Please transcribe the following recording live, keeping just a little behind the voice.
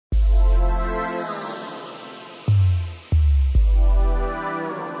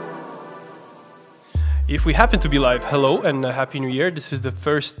If we happen to be live, hello and Happy New Year. This is the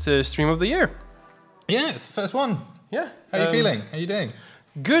first stream of the year. Yeah, it's the first one. Yeah. How are you feeling? How are you doing?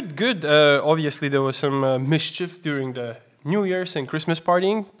 Good, good. Obviously, there was some mischief during the New Year's and Christmas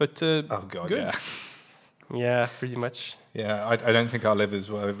partying, but Oh, God, good. yeah. Yeah, pretty much. Yeah, I don't think our live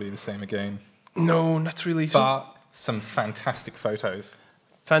will ever be the same again. No, not really. But some fantastic photos.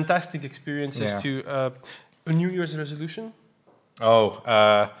 Fantastic experiences Yeah. to a New Year's resolution.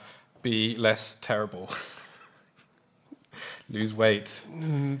 Oh, be less terrible. Lose weight.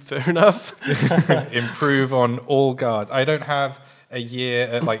 Fair enough. Improve on all guards. I don't have a year,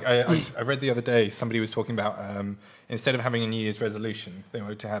 I read the other day, somebody was talking about, instead of having a New Year's resolution, they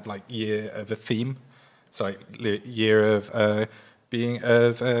wanted to have like year of a theme. So like year of being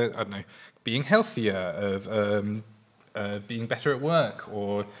healthier, of being better at work,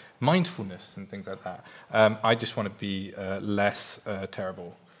 or mindfulness and things like that. I just want to be less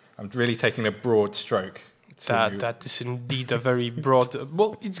terrible. I'm really taking a broad stroke. That is indeed a very broad.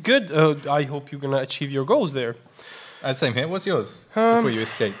 Well, it's good. I hope you're gonna achieve your goals there. Same here. What's yours before you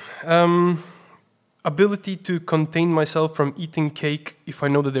escape? Ability to contain myself from eating cake if I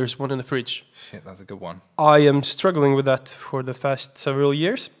know that there's one in the fridge. Shit, that's a good one. I am struggling with that for the past several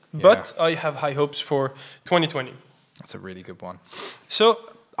years, but I have high hopes for 2020. That's a really good one. So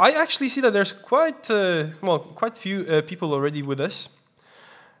I actually see that there's quite few people already with us.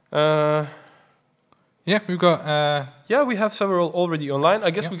 Yeah, we've got... Yeah, we have several already online.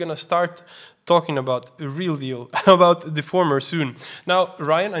 I guess we're going to start talking about a real deal, about Deformers soon. Now,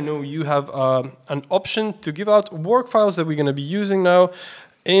 Ryan, I know you have an option to give out work files that we're going to be using now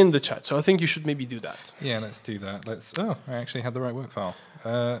in the chat. So I think you should maybe do that. Yeah, let's do that. Oh, I actually had the right work file.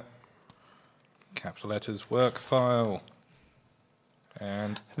 Capital letters, work file.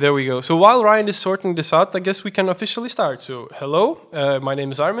 And there we go. So while Ryan is sorting this out, I guess we can officially start. So hello, my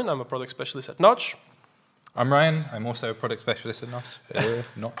name is Armin. I'm a product specialist at Notch. I'm Ryan. I'm also a product specialist at Notch.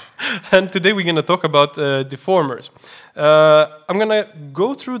 And today we're going to talk about Deformers. I'm going to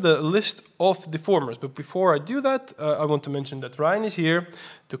go through the list of Deformers, but before I do that, I want to mention that Ryan is here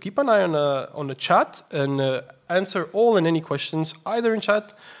to keep an eye on the chat and answer all and any questions, either in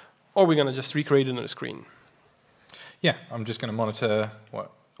chat or we're going to just recreate it on the screen. Yeah, I'm just going to monitor what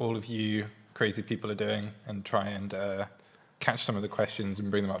all of you crazy people are doing and try and catch some of the questions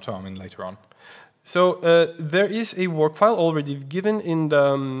and bring them up to Armin later on. So there is a work file already given in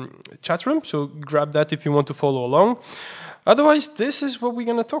the chat room, so grab that if you want to follow along. Otherwise, this is what we're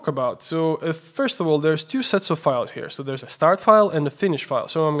going to talk about. So first of all, there's two sets of files here. So there's a start file and a finish file.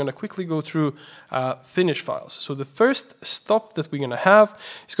 So I'm going to quickly go through finish files. So the first stop that we're going to have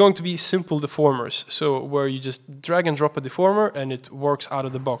is going to be simple deformers. So where you just drag and drop a deformer and it works out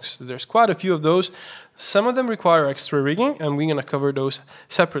of the box. So there's quite a few of those. Some of them require extra rigging, and we're going to cover those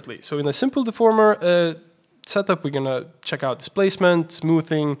separately. So in a simple deformer setup, we're going to check out displacement,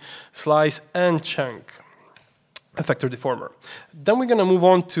 smoothing, slice, and chunk effector deformer. Then we're going to move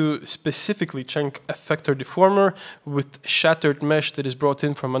on to specifically chunk effector deformer with shattered mesh that is brought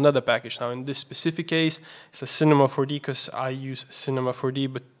in from another package. Now in this specific case, it's a Cinema 4D because I use Cinema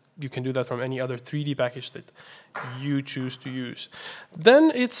 4D, but you can do that from any other 3D package that you choose to use.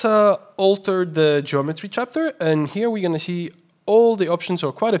 Then it's alter the geometry chapter, and here we're going to see all the options,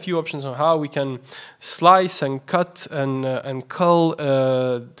 or quite a few options, on how we can slice and cut and cull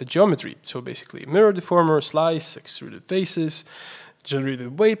the geometry. So basically mirror deformer, slice, extruded faces,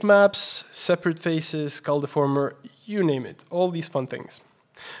 generated weight maps, separate faces, cull deformer, you name it, all these fun things.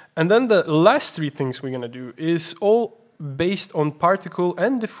 And then the last three things we're going to do is all based on particle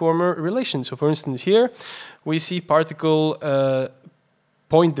and deformer relations. So for instance here, we see particle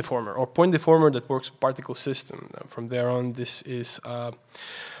point deformer, or point deformer that works with particle system. From there on, this is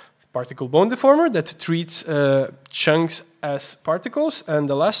particle bone deformer that treats chunks as particles, and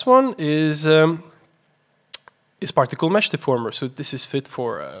the last one is particle mesh deformer. So this is fit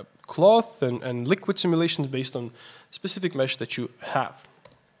for cloth and liquid simulations based on specific mesh that you have.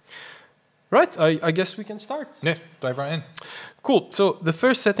 Right, I guess we can start. Yeah, dive right in. Cool, so the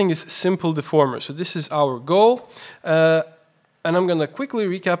first setting is simple deformer. So this is our goal. And I'm going to quickly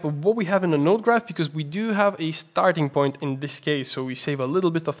recap of what we have in the node graph, because we do have a starting point in this case, so we save a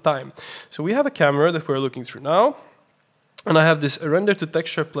little bit of time. So we have a camera that we're looking through now, and I have this render to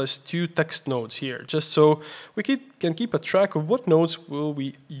texture plus 2 text nodes here, just so we can keep a track of what nodes will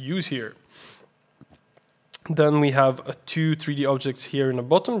we use here. Then we have 2 3D objects here in the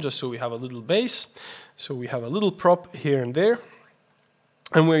bottom, just so we have a little base. So we have a little prop here and there.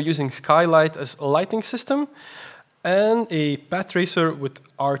 And we're using Skylight as a lighting system, and a path tracer with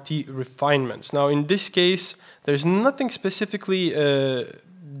RT refinements. Now in this case, there's nothing specifically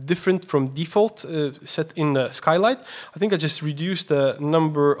different from default set in the skylight. I think I just reduced the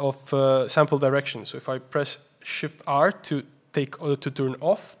number of sample directions. So if I press Shift R to turn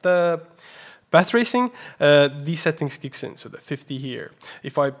off the path tracing, these settings kicks in, so the 50 here.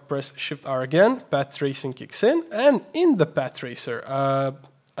 If I press Shift R again, path tracing kicks in, and in the path tracer,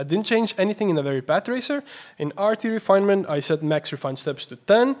 I didn't change anything in the very path tracer. In RT refinement, I set max refined steps to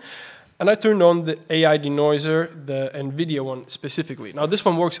 10, and I turned on the AI denoiser, the NVIDIA one specifically. Now this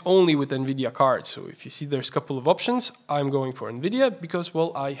one works only with NVIDIA cards, so if you see there's a couple of options, I'm going for NVIDIA because,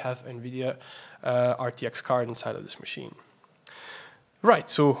 well, I have NVIDIA RTX card inside of this machine. Right,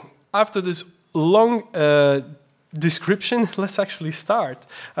 so after this long description, let's actually start.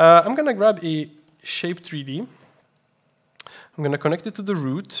 I'm gonna grab a shape 3D. I'm gonna connect it to the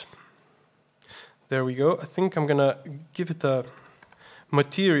root. There we go. I think I'm gonna give it a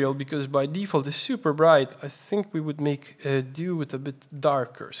material because by default it's super bright. I think we would make do with a bit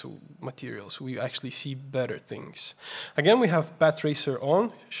darker, so material, so we actually see better things. Again, we have path tracer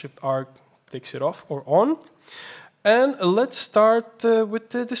on. Shift R takes it off or on. And let's start with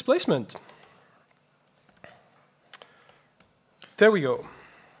the displacement. There we go.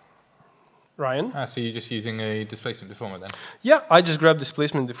 Ryan? So you're just using a displacement deformer then? Yeah, I just grabbed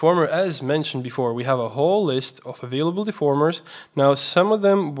displacement deformer. As mentioned before, we have a whole list of available deformers. Now, some of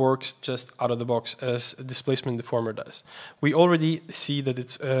them works just out of the box as a displacement deformer does. We already see that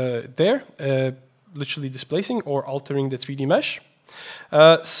it's there, literally displacing or altering the 3D mesh.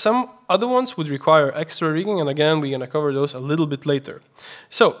 Some other ones would require extra rigging, and again, we're going to cover those a little bit later.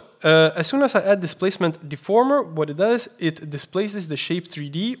 So, as soon as I add displacement deformer, what it does, it displaces the shape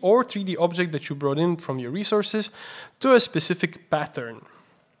 3D or 3D object that you brought in from your resources to a specific pattern.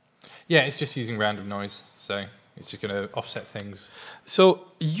 Yeah, it's just using random noise, so it's just going to offset things. So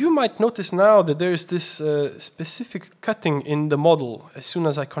you might notice now that there's this specific cutting in the model as soon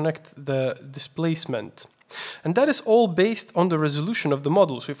as I connect the displacement. And that is all based on the resolution of the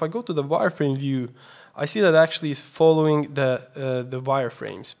model. So if I go to the wireframe view, I see that actually is following the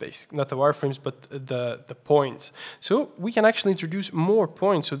wireframes, basically. Not the wireframes, but the points. So we can actually introduce more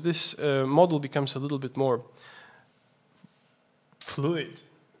points, so this model becomes a little bit more fluid.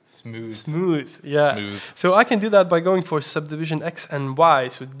 Smooth, yeah. Smooth. So I can do that by going for subdivision X and Y.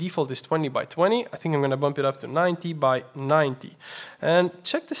 So default is 20 by 20. I think I'm going to bump it up to 90 by 90. And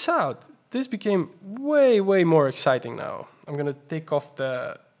check this out. This became way, way more exciting now. I'm going to take off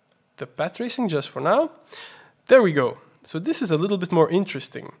the path tracing just for now. There we go. So this is a little bit more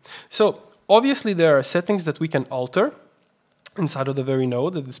interesting. So obviously there are settings that we can alter inside of the very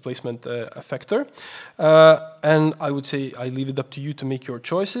node, the displacement effector. And I would say I leave it up to you to make your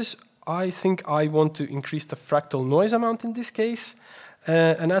choices. I think I want to increase the fractal noise amount in this case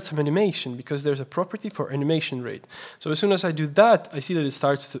and add some animation because there's a property for animation rate. So as soon as I do that, I see that it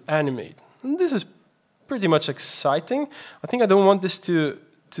starts to animate. And this is pretty much exciting. I think I don't want this to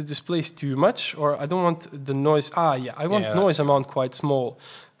displace too much, or I don't want the noise. I want noise amount quite small.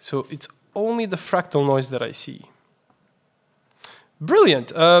 So it's only the fractal noise that I see. Brilliant.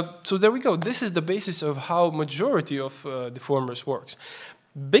 So there we go. This is the basis of how majority of deformers works.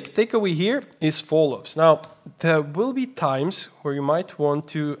 Big takeaway here is fall-offs. Now, there will be times where you might want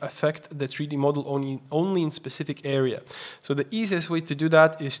to affect the 3D model only in specific area. So the easiest way to do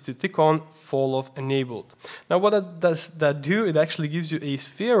that is to tick on fall-off enabled. Now, what does that do? It actually gives you a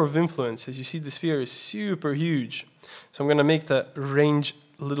sphere of influence. As you see, the sphere is super huge. So I'm going to make the range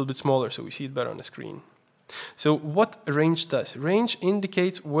a little bit smaller so we see it better on the screen. So what range does? Range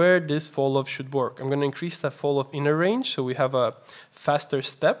indicates where this fall-off should work. I'm going to increase that fall-off inner range so we have a faster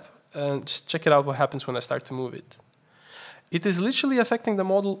step. And just check it out what happens when I start to move it. It is literally affecting the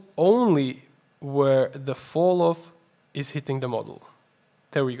model only where the fall-off is hitting the model.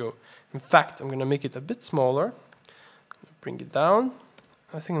 There we go. In fact, I'm going to make it a bit smaller. Bring it down.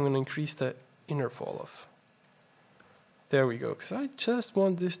 I think I'm going to increase the inner fall-off. There we go. Because I just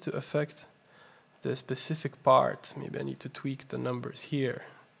want this to affect the specific part. Maybe I need to tweak the numbers here.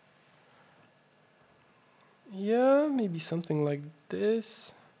 Yeah, maybe something like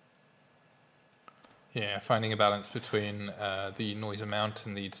this. Yeah, finding a balance between the noise amount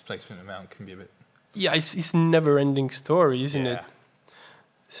and the displacement amount can be a bit... Yeah, it's never-ending story, isn't it?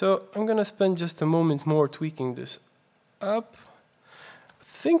 So I'm going to spend just a moment more tweaking this up. I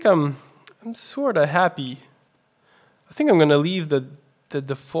think I'm sort of happy. I think I'm going to leave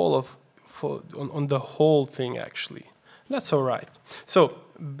the fall-off on the whole thing, actually. That's all right. So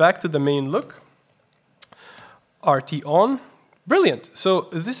back to the main look. RT on. Brilliant. So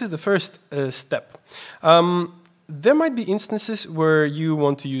this is the first step. there might be instances where you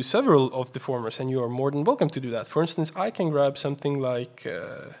want to use several of deformers, and you are more than welcome to do that. For instance, I can grab something like,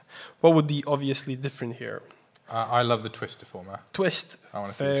 what would be obviously different here? I love the twist deformer. Twist. I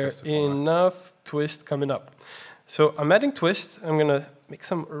want to see the Fair twist deformer. enough. Twist coming up. So I'm adding twist. I'm going to make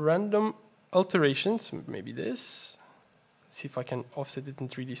some random alterations. Maybe this. See if I can offset it in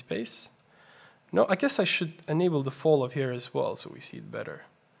 3D space. No, I guess I should enable the fall of here as well so we see it better.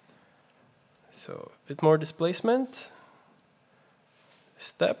 So a bit more displacement.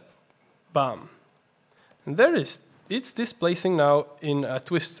 Step. Bam. And there it is. It's displacing now in a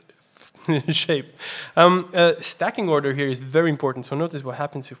twist shape. Stacking order here is very important. So notice what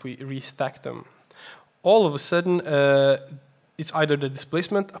happens if we restack them. All of a sudden, it's either the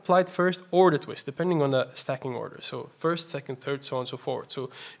displacement applied first or the twist, depending on the stacking order. So first, second, third, so on and so forth. So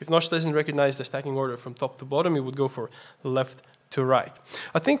if Nosh doesn't recognize the stacking order from top to bottom, it would go for left to right.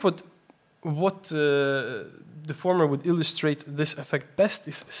 I think what deformer would illustrate this effect best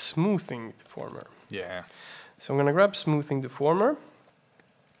is smoothing deformer. Yeah. So I'm going to grab smoothing deformer.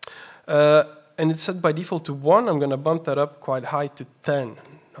 And it's set by default to 1. I'm going to bump that up quite high to 10.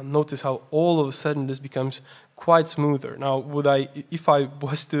 Now notice how all of a sudden this becomes quite smoother. Now, if I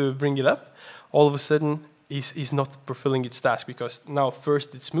was to bring it up, all of a sudden is not fulfilling its task, because now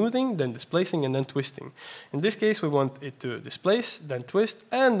first it's smoothing, then displacing, and then twisting. In this case, we want it to displace, then twist,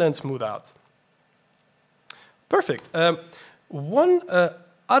 and then smooth out. Perfect. One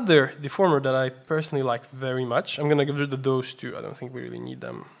other deformer that I personally like very much, I'm going to get rid of those two, I don't think we really need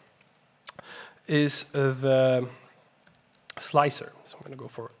them, is the slicer. So I'm going to go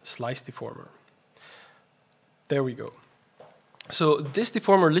for slice deformer. There we go. So this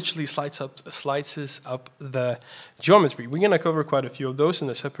deformer literally slices up the geometry. We're going to cover quite a few of those in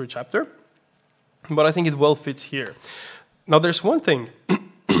a separate chapter, but I think it well fits here. Now there's one thing.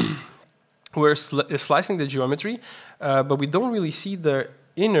 We're slicing the geometry, but we don't really see the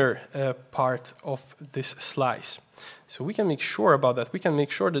inner part of this slice. So we can make sure about that. We can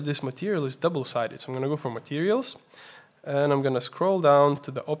make sure that this material is double-sided. So I'm going to go for materials, and I'm going to scroll down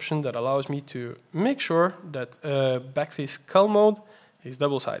to the option that allows me to make sure that backface cull mode is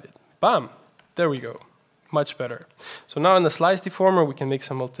double-sided. Bam! There we go. Much better. So now in the slice deformer, we can make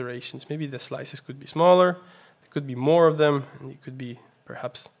some alterations. Maybe the slices could be smaller, there could be more of them, and it could be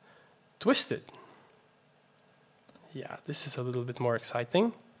perhaps twisted. Yeah, this is a little bit more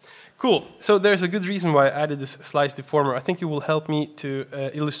exciting. Cool. So there's a good reason why I added this slice deformer. I think it will help me to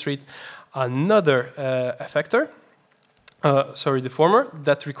illustrate another deformer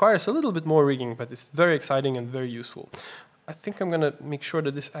that requires a little bit more rigging, but it's very exciting and very useful. I think I'm going to make sure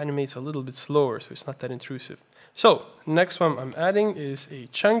that this animates a little bit slower so it's not that intrusive. So next one I'm adding is a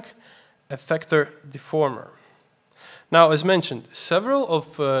chunk effector deformer. Now, as mentioned, several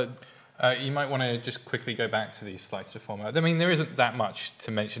of you might want to just quickly go back to the slice deformer. I mean, there isn't that much to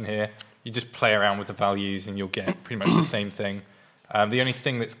mention here. You just play around with the values and you'll get pretty much the same thing. The only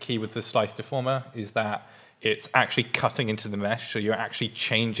thing that's key with the slice deformer is that it's actually cutting into the mesh, so you're actually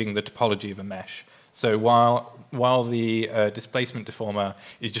changing the topology of a mesh. So while the displacement deformer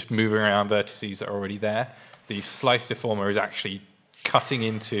is just moving around vertices that are already there, the slice deformer is actually cutting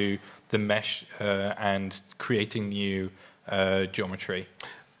into the mesh and creating new geometry.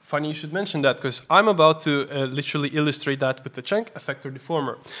 Funny you should mention that, because I'm about to literally illustrate that with the chunk effector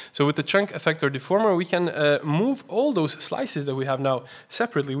deformer. So with the chunk effector deformer, we can move all those slices that we have now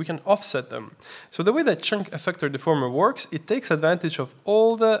separately. We can offset them. So the way that chunk effector deformer works, it takes advantage of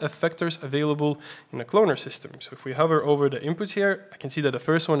all the effectors available in a cloner system. So if we hover over the inputs here, I can see that the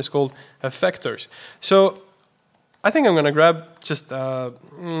first one is called effectors. So I think I'm going to grab just,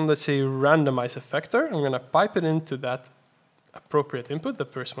 let's say, randomize effector. I'm going to pipe it into that appropriate input, the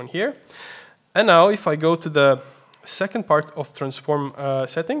first one here. And now if I go to the second part of transform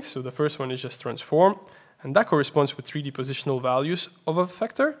settings, so the first one is just transform, and that corresponds with 3D positional values of a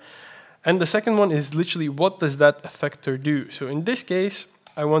effector. And the second one is literally what does that effector do. So in this case,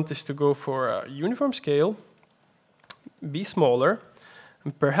 I want this to go for a uniform scale, be smaller,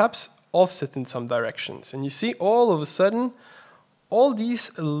 and perhaps offset in some directions. And you see all of a sudden, all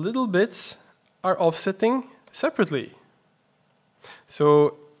these little bits are offsetting separately.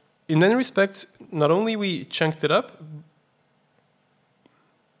 So in many respects, not only we chunked it up.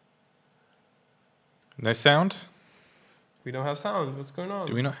 No sound? We don't have sound. What's going on?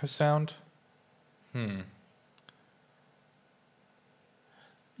 Do we not have sound?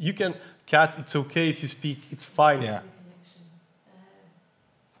 You can, Kat, it's okay if you speak. It's fine. Yeah.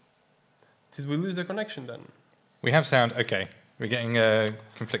 Did we lose the connection then? We have sound. Okay. We're getting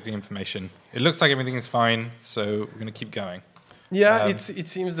conflicting information. It looks like everything is fine, so we're going to keep going. Yeah, it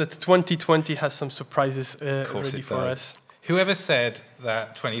seems that 2020 has some surprises Of course ready it for does. us. Whoever said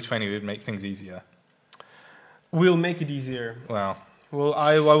that 2020 would make things easier? We'll make it easier. Well, Well,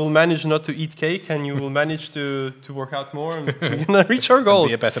 I will manage not to eat cake, and you will manage to work out more, and we're gonna reach our goals.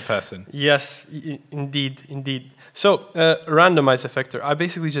 be a better person. Yes, indeed, indeed. So, randomize effector. I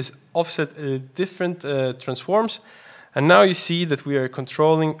basically just offset different transforms, and now you see that we are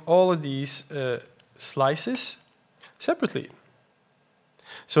controlling all of these slices separately.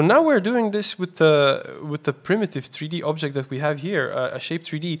 So now we're doing this with the primitive 3D object that we have here, a shape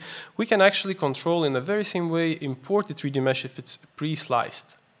 3D. We can actually control in the very same way import the 3D mesh if it's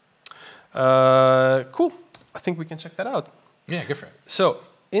pre-sliced. Cool. I think we can check that out. Yeah, go for it. So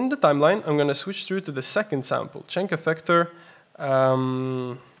in the timeline, I'm going to switch through to the second sample, chunk effector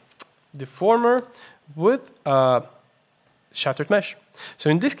deformer with shattered mesh. So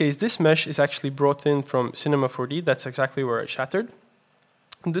in this case, this mesh is actually brought in from Cinema 4D. That's exactly where I shattered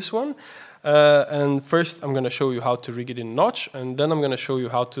this one. And first, I'm going to show you how to rig it in Notch, and then I'm going to show you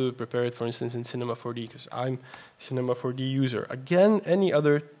how to prepare it, for instance, in Cinema 4D, because I'm Cinema 4D user. Again, any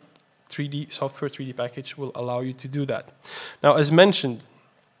other 3D software, 3D package will allow you to do that. Now, as mentioned,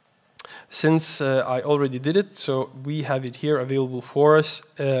 since I already did it, so we have it here available for us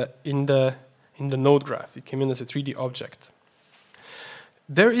in the node graph. It came in as a 3D object.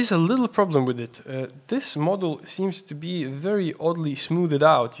 There is a little problem with it. This model seems to be very oddly smoothed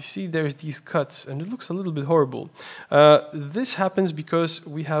out. You see there's these cuts, and it looks a little bit horrible. This happens because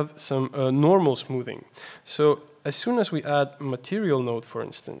we have some normal smoothing. So as soon as we add material node, for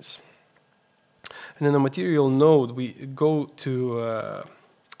instance, and in the material node we go to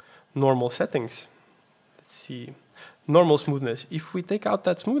normal settings. Let's see, normal smoothness. If we take out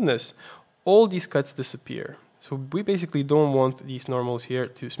that smoothness, all these cuts disappear. So we basically don't want these normals here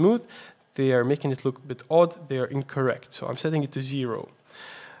to smooth. They are making it look a bit odd. They are incorrect. So I'm setting it to 0.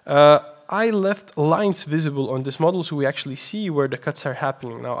 I left lines visible on this model so we actually see where the cuts are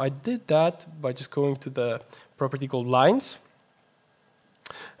happening. Now I did that by just going to the property called lines.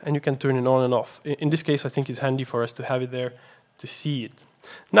 And you can turn it on and off. In this case, I think it's handy for us to have it there to see it.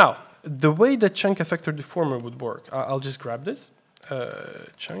 Now, the way that chunk effector deformer would work, I'll just grab this.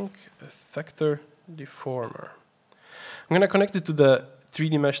 Chunk effector deformer. I'm going to connect it to the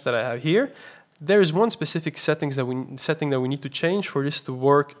 3D mesh that I have here. There is one specific setting that we need to change for this to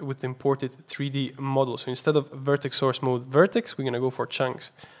work with imported 3D model. So instead of vertex source mode vertex, we're going to go for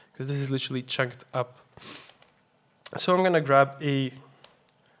chunks, because this is literally chunked up. So I'm going to grab a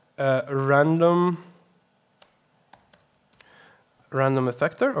random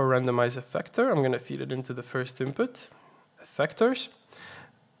effector or randomize effector. I'm going to feed it into the first input, effectors.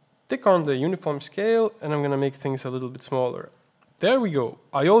 Tick on the uniform scale, and I'm going to make things a little bit smaller. There we go.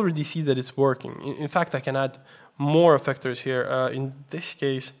 I already see that it's working. In fact, I can add more effectors here. In this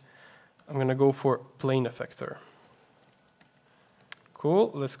case, I'm going to go for plane effector.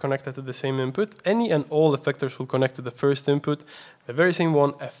 Cool. Let's connect that to the same input. Any and all effectors will connect to the first input. The very same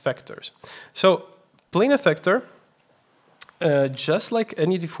one, effectors. So plane effector, just like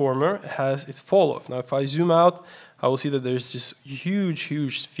any deformer, has its fall off. Now, if I zoom out, I will see that there's this huge,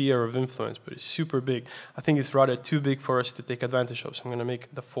 huge sphere of influence, but it's super big. I think it's rather too big for us to take advantage of, so I'm going to make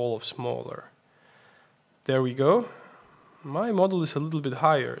the fall off smaller. There we go. My model is a little bit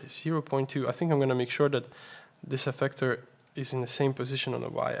higher, it's 0.2. I think I'm going to make sure that this effector is in the same position on the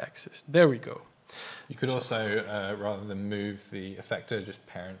y-axis. There we go. You could also, rather than move the effector, just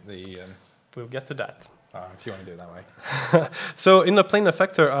parent the... We'll get to that. If you want to do it that way. So in the plane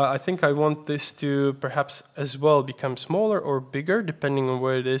effector, I think I want this to perhaps as well become smaller or bigger, depending on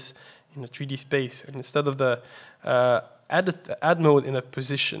where it is in the 3D space. And instead of the add mode in a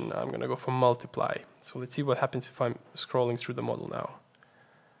position, I'm going to go for multiply. So let's see what happens if I'm scrolling through the model now.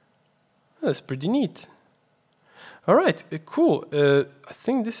 That's pretty neat. All right, cool. I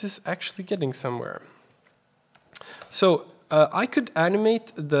think this is actually getting somewhere. So I could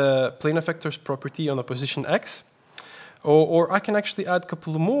animate the plane effectors property on a position X, or I can actually add a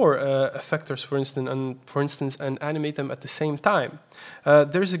couple more effectors, for instance, and animate them at the same time.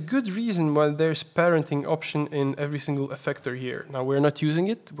 There's a good reason why there's parenting option in every single effector here. Now, we're not using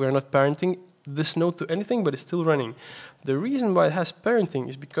it. We're not parenting this node to anything, but it's still running. The reason why it has parenting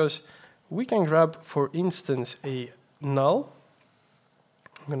is because we can grab, for instance, a null.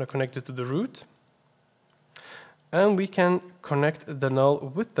 I'm going to connect it to the root. And we can connect the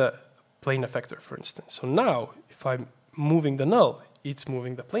null with the plane effector, for instance. So now, if I'm moving the null, it's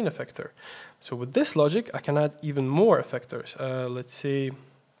moving the plane effector. So with this logic, I can add even more effectors. Let's say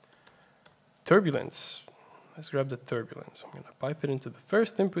turbulence. Let's grab the turbulence. I'm going to pipe it into the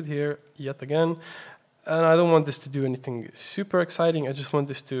first input here, yet again. And I don't want this to do anything super exciting. I just want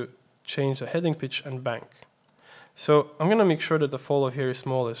this to change the heading pitch and bank. So I'm going to make sure that the fall off here is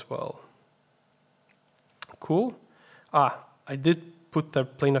small as well. Cool. I did put the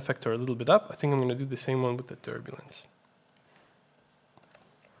plane effector a little bit up. I think I'm going to do the same one with the turbulence.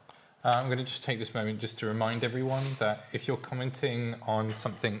 I'm going to just take this moment just to remind everyone that if you're commenting on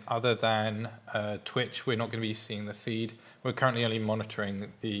something other than Twitch, we're not going to be seeing the feed. We're currently only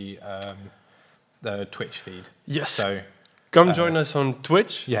monitoring the Twitch feed. Yes. So come join us on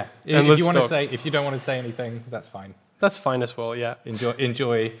Twitch. Yeah. And if you don't want to say anything, that's fine. That's fine as well. Yeah.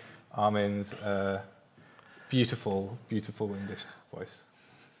 Enjoy Armin's beautiful, beautiful English voice.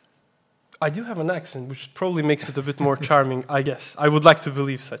 I do have an accent, which probably makes it a bit more charming, I guess. I would like to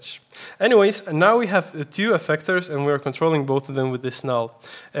believe such. Anyways, now we have two effectors, and we're controlling both of them with this null.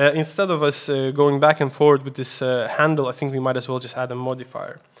 Instead of us going back and forward with this handle, I think we might as well just add a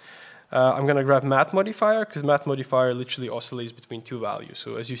modifier. I'm going to grab math modifier, because math modifier literally oscillates between two values.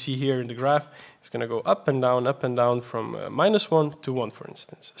 So as you see here in the graph, it's going to go up and down from -1 to 1, for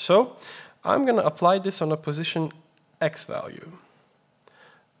instance. So I'm going to apply this on a position x value.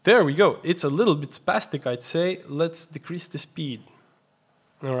 There we go. It's a little bit spastic, I'd say. Let's decrease the speed.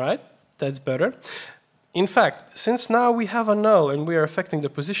 All right, that's better. In fact, since now we have a null and we are affecting the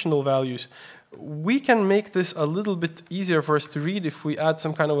positional values, we can make this a little bit easier for us to read if we add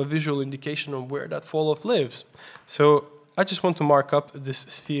some kind of a visual indication of where that fall-off lives. So I just want to mark up this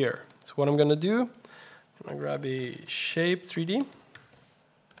sphere. So what I'm going to do, I'm going to grab a shape 3D,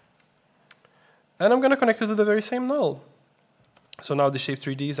 and I'm going to connect it to the very same null. So now the shape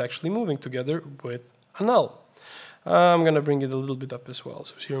 3D is actually moving together with a null. I'm going to bring it a little bit up as well,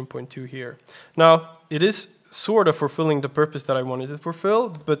 so 0.2 here. Now, it is sort of fulfilling the purpose that I wanted it to fulfill,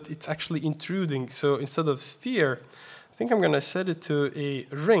 but it's actually intruding. So instead of sphere, I think I'm going to set it to a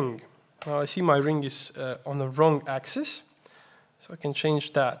ring. Now, I see my ring is on the wrong axis, so I can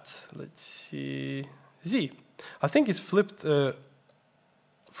change that. Let's see, Z. I think it's flipped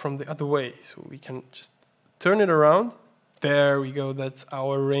from the other way, so we can just turn it around. There we go, that's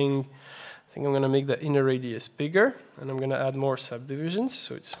our ring. I think I'm going to make the inner radius bigger, and I'm going to add more subdivisions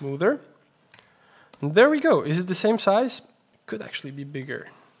so it's smoother. And there we go. Is it the same size? Could actually be bigger.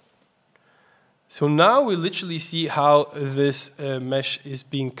 So now we literally see how this mesh is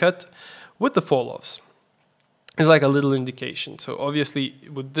being cut with the fall-offs. It's like a little indication. So obviously,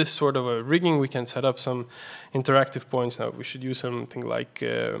 with this sort of a rigging, we can set up some interactive points. Now, we should use something like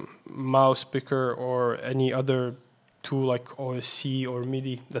mouse picker or any other tool like OSC or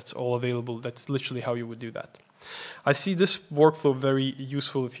MIDI. That's all available. That's literally how you would do that. I see this workflow very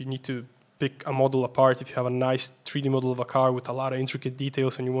useful if you need to pick a model apart, if you have a nice 3D model of a car with a lot of intricate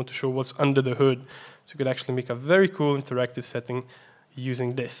details and you want to show what's under the hood. So you could actually make a very cool interactive setting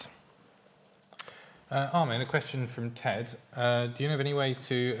using this. Armin, a question from Ted. Do you know of any way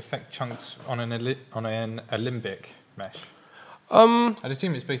to affect chunks on an alembic mesh? I'd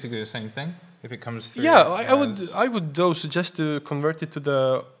assume it's basically the same thing if it comes through. Yeah, I would though suggest to convert it to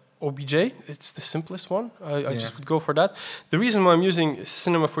the OBJ. It's the simplest one. I just would go for that. The reason why I'm using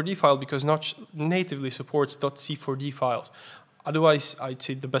Cinema 4D file because Notch natively supports .c4d files. Otherwise, I'd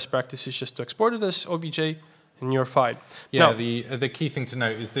say the best practice is just to export it as OBJ and you're fine. Yeah, now, the key thing to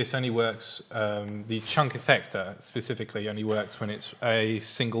note is this only works, the chunk effector specifically only works when it's a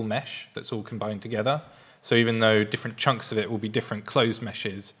single mesh that's all combined together. So even though different chunks of it will be different closed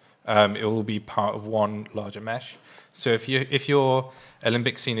meshes, it will be part of one larger mesh. So if your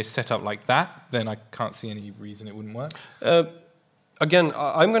alembic scene is set up like that, then I can't see any reason it wouldn't work. Again,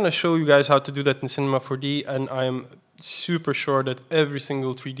 I'm going to show you guys how to do that in Cinema 4D, and I'm super sure that every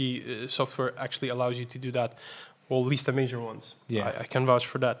single 3D software actually allows you to do that, well, at least the major ones. Yeah, I can vouch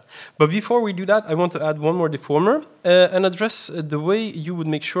for that. But before we do that, I want to add one more deformer and address the way you would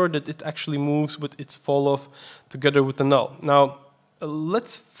make sure that it actually moves with its fall-off together with the null. Now,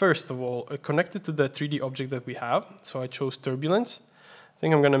 let's first of all connect it to the 3D object that we have. So I chose turbulence. I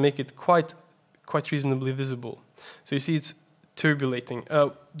think I'm going to make it quite reasonably visible. So you see it's turbulating.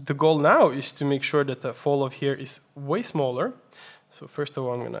 The goal now is to make sure that the fall-off here is way smaller. So first of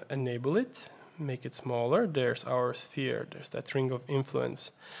all, I'm going to enable it, make it smaller. There's our sphere. There's that ring of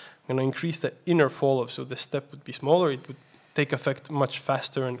influence. I'm going to increase the inner fall-off, so the step would be smaller. It would take effect much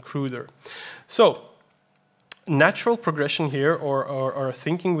faster and cruder. So natural progression here, or our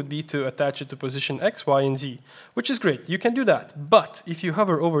thinking would be to attach it to position X, Y, and Z, which is great. You can do that. But if you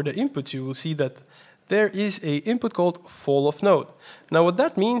hover over the inputs, you will see that there is an input called fall-off node. Now, what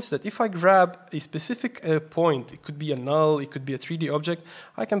that means that if I grab a specific point, it could be a null, it could be a 3D object,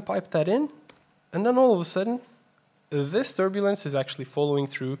 I can pipe that in, and then all of a sudden, this turbulence is actually following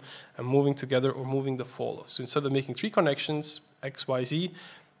through and moving together or moving the fall. So instead of making 3 connections, X, Y, Z,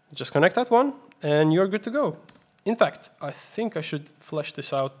 just connect that one and you're good to go. In fact, I think I should flesh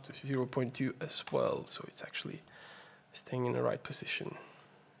this out to 0.2 as well, so it's actually staying in the right position.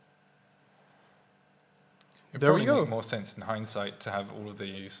 There we go. Make more sense in hindsight to have all of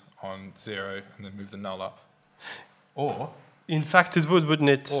these on 0 and then move the null up. Or, in fact, it would, wouldn't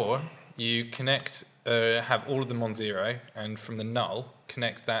it? Or you connect, have all of them on 0, and from the null,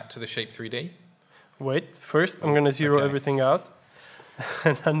 connect that to the shape 3D. Wait, first I'm going to zero everything out.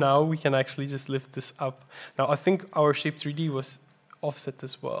 And now we can actually just lift this up. Now, I think our shape 3D was offset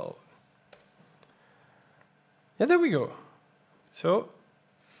as well. Yeah, there we go. So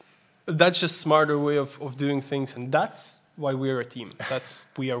that's just a smarter way of doing things, and that's why we're a team. That's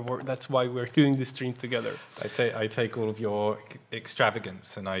why we're doing this stream together. I take all of your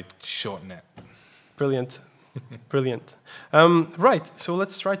extravagance and I shorten it. Brilliant. Brilliant. Right, so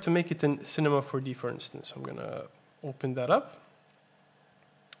let's try to make it in Cinema 4D, for instance. I'm going to open that up.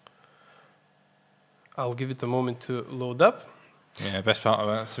 I'll give it a moment to load up. Yeah, best part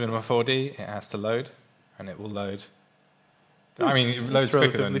about Cinema 4D, it has to load, and it will load. I mean, it loads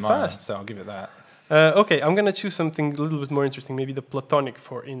quicker than mine, so I'll give it that. Okay, I'm going to choose something a little bit more interesting, maybe the platonic,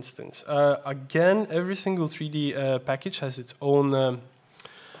 for instance. Again, every single 3D package has its own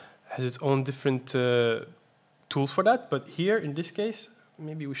different tools for that. But here, in this case,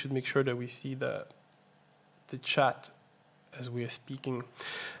 maybe we should make sure that we see the chat as we are speaking.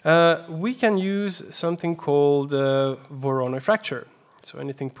 We can use something called Voronoi fracture. So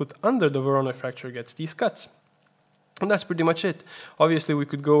anything put under the Voronoi fracture gets these cuts. And that's pretty much it. Obviously, we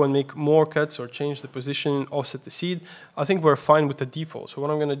could go and make more cuts or change the position, offset the seed. I think we're fine with the default. So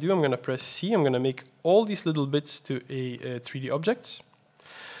what I'm going to do, I'm going to press C. I'm going to make all these little bits to a 3D objects.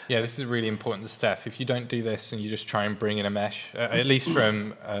 Yeah, this is really important, Steph. If you don't do this and you just try and bring in a mesh, at least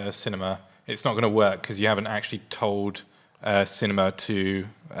from Cinema, it's not going to work because you haven't actually told Cinema to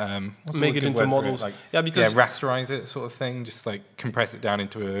make it into models. Because rasterize it, sort of thing. Just like compress it down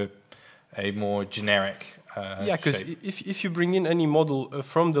into a more generic. Because if you bring in any model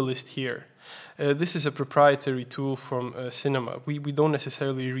from the list here, this is a proprietary tool from Cinema. We don't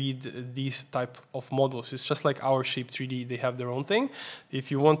necessarily read these type of models. It's just like our Shape 3D. They have their own thing.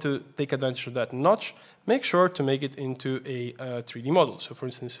 If you want to take advantage of that notch, make sure to make it into a 3D model. So for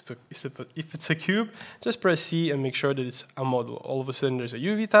instance, if it's a cube, just press C and make sure that it's a model. All of a sudden there's a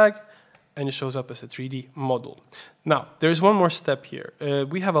UV tag, and it shows up as a 3D model. Now, there's one more step here.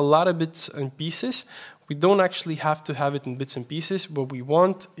 We have a lot of bits and pieces. We don't actually have to have it in bits and pieces. What we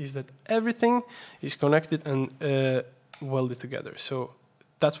want is that everything is connected and welded together. So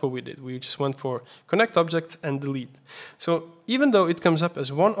that's what we did. We just went for connect object and delete. So even though it comes up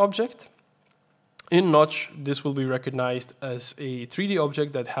as one object, in Notch, this will be recognized as a 3D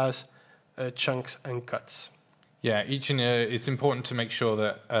object that has chunks and cuts. Yeah, it's important to make sure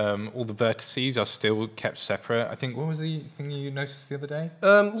that all the vertices are still kept separate. I think, what was the thing you noticed the other day?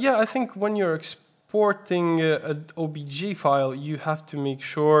 I think when you're exporting an OBJ file, you have to make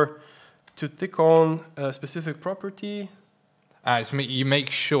sure to tick on a specific property. You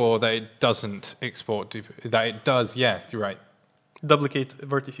make sure that it doesn't export, that it does, yeah, you're right. Duplicate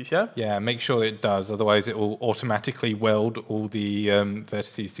vertices, yeah? Yeah, make sure that it does, otherwise it will automatically weld all the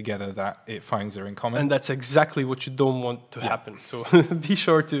vertices together that it finds are in common. And that's exactly what you don't want to happen. So be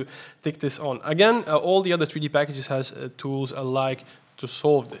sure to tick this on. Again, all the other 3D packages has tools alike to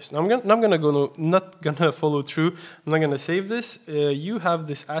solve this. Now I'm not gonna follow through. I'm not gonna save this. You have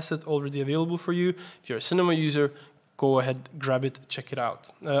this asset already available for you. If you're a Cinema user, go ahead, grab it, check it out.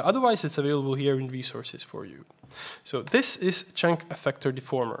 Otherwise, it's available here in resources for you. So this is Chunk Effector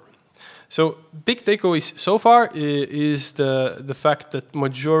Deformer. So big takeaways so far is the fact that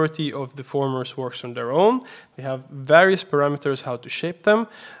majority of deformers works on their own. They have various parameters how to shape them,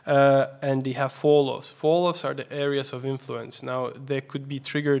 and they have fall-offs. Fall-offs are the areas of influence. Now, they could be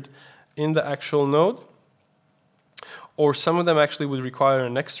triggered in the actual node, or some of them actually would require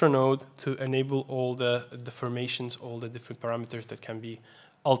an extra node to enable all the deformations, all the different parameters that can be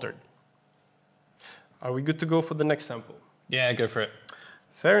altered. Are we good to go for the next sample? Yeah, go for it.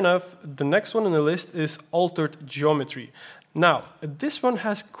 Fair enough. The next one on the list is altered geometry. Now, this one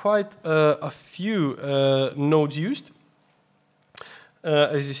has quite a few nodes used.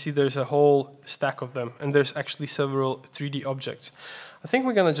 As you see, there's a whole stack of them, and there's actually several 3D objects. I think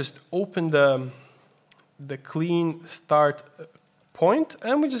we're going to just open the clean start point,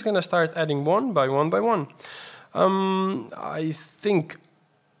 and we're just going to start adding one by one by one. I think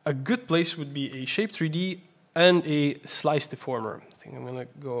a good place would be a Shape 3D and a slice deformer. I think I'm going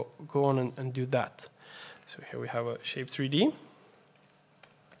to go on and do that. So here we have a shape 3D.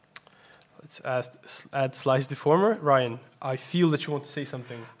 Let's add slice deformer. Ryan, I feel that you want to say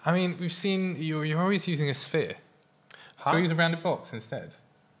something. I mean, we've seen you're always using a sphere. Huh? Should we use a rounded box instead?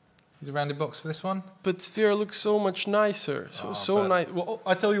 Use a rounded box for this one? But sphere looks so much nicer. So nice. Well,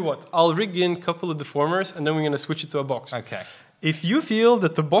 I'll tell you what. I'll rig in a couple of deformers, and then we're going to switch it to a box. Okay. If you feel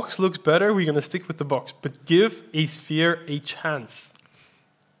that the box looks better, we're going to stick with the box. But give a sphere a chance.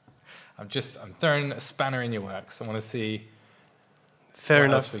 I'm throwing a spanner in your works. I want to see what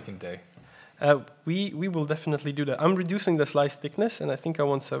else we can do. We will definitely do that. I'm reducing the slice thickness, and I think I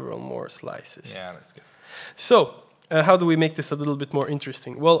want several more slices. Yeah, that's good. So, how do we make this a little bit more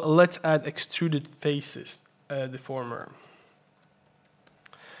interesting? Well, let's add extruded faces deformer.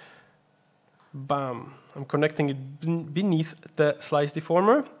 Bam. I'm connecting it beneath the slice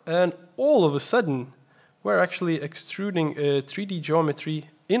deformer, and all of a sudden, we're actually extruding 3D geometry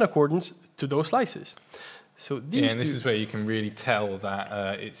in accordance to those slices. So these and this is where you can really tell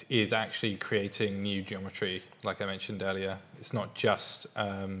that it is actually creating new geometry, like I mentioned earlier. It's not just,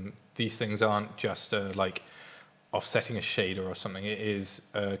 these things aren't just like offsetting a shader or something. It is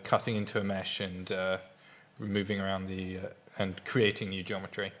cutting into a mesh and moving around and creating new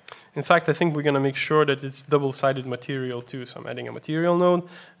geometry. In fact, I think we're going to make sure that it's double-sided material too. So I'm adding a material node.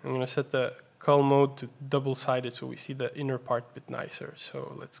 I'm going to set the cull mode to double-sided so we see the inner part a bit nicer.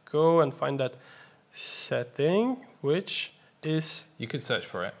 So let's go and find that setting, which is... You could search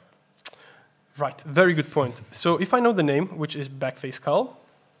for it. Right, very good point. So if I know the name, which is backface cull,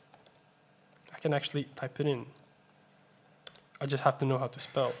 I can actually type it in. I just have to know how to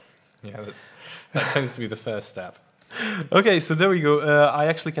spell. Yeah, that tends to be the first step. Okay, so there we go. I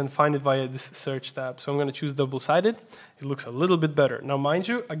actually can find it via this search tab. So I'm going to choose double-sided. It looks a little bit better. Now, mind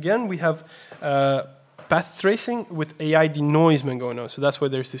you, again, we have path tracing with AI denoisement going on. So that's why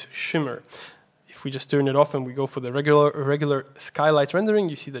there's this shimmer. If we just turn it off and we go for the regular skylight rendering,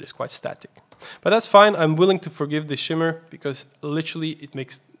 you see that it's quite static. But that's fine. I'm willing to forgive the shimmer because literally it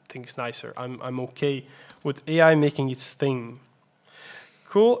makes things nicer. I'm okay with AI making its thing.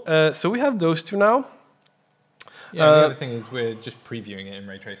 Cool. So we have those two now. Yeah, the other thing is we're just previewing it in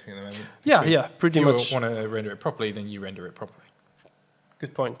ray tracing at the moment. Yeah, pretty much. If you want to render it properly, then you render it properly.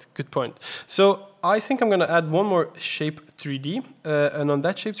 Good point, good point. So I think I'm going to add one more shape 3D. And on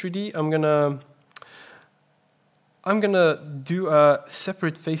that shape 3D, I'm going to do a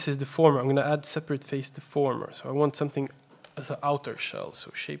separate faces deformer. I'm going to add separate face deformer. So I want something as an outer shell.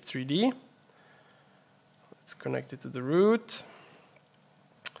 So shape 3D. Let's connect it to the root.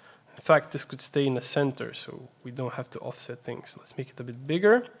 In fact, this could stay in the center, so we don't have to offset things. Let's make it a bit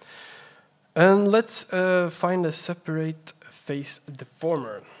bigger. And let's find a separate face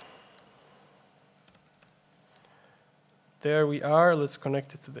deformer. There we are. Let's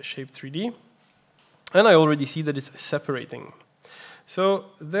connect it to the shape 3D. And I already see that it's separating. So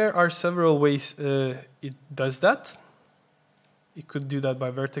there are several ways it does that. It could do that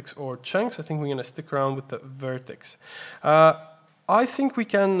by vertex or chunks. I think we're going to stick around with the vertex. I think we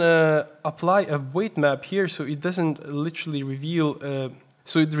can apply a weight map here so it doesn't literally reveal,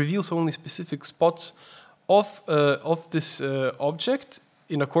 so it reveals only specific spots of this object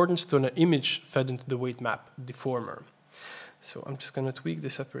in accordance to an image fed into the weight map deformer. So I'm just going to tweak the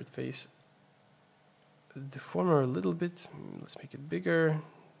separate face deformer a little bit. Let's make it bigger.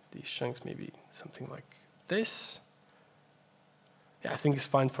 These chunks maybe something like this. Yeah, I think it's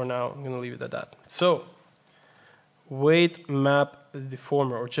fine for now. I'm going to leave it at that. So weight map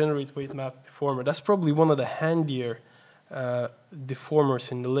deformer or generate weight map deformer. That's probably one of the handier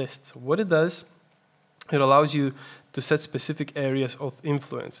deformers in the list. So what it does, it allows you to set specific areas of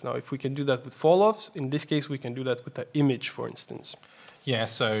influence. Now, if we can do that with fall-offs, in this case, we can do that with the image, for instance. Yeah,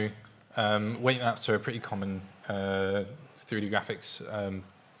 so weight maps are a pretty common 3D graphics,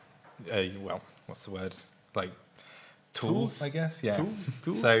 well, what's the word? Like tools, I guess? Yeah.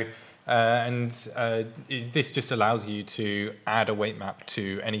 Tools? So, this just allows you to add a weight map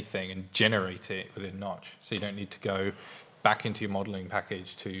to anything and generate it within Notch. So you don't need to go back into your modeling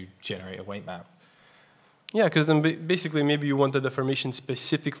package to generate a weight map. Yeah, because then basically maybe you want the deformation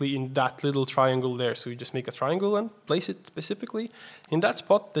specifically in that little triangle there. So you just make a triangle and place it specifically in that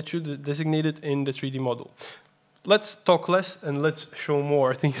spot that you designated in the 3D model. Let's talk less and let's show more.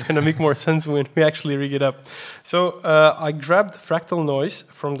 I think it's going to make more sense when we actually rig it up. So I grabbed fractal noise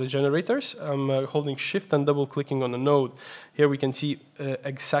from the generators. I'm holding shift and double clicking on the node. Here we can see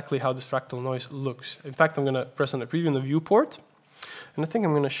exactly how this fractal noise looks. In fact, I'm going to press on the preview on the viewport. And I think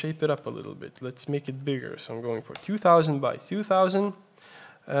I'm going to shape it up a little bit. Let's make it bigger. So I'm going for 2000 by 2000.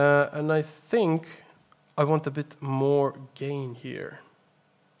 And I think I want a bit more gain here.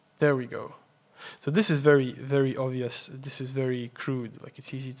 There we go. So this is very, very obvious. This is very crude, like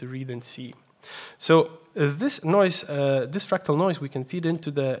it's easy to read and see. So this noise, this fractal noise, we can feed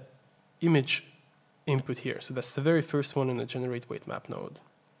into the image input here. So that's the very first one in the generate weight map node.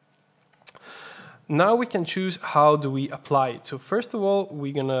 Now we can choose how do we apply it. So first of all,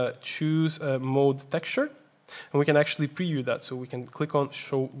 we're gonna choose a mode texture, and we can actually preview that. So we can click on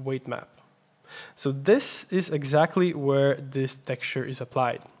show weight map. So this is exactly where this texture is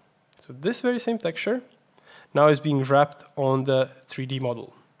applied. So this very same texture now is being wrapped on the 3D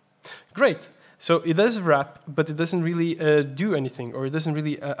model. Great. So it does wrap, but it doesn't really do anything, or it doesn't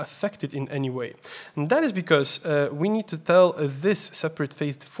really affect it in any way. And that is because we need to tell this separate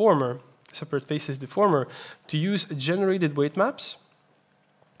faces deformer to use generated weight maps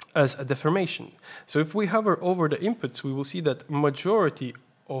as a deformation. So if we hover over the inputs, we will see that majority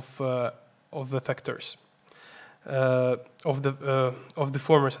of the vectors of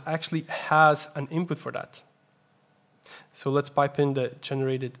deformers actually has an input for that. So let's pipe in the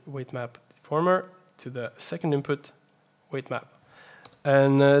generated weight map deformer to the second input weight map.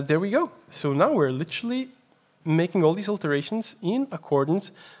 And there we go. So now we're literally making all these alterations in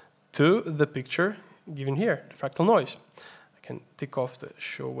accordance to the picture given here, the fractal noise. I can tick off the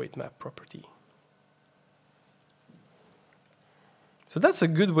show weight map property. So that's a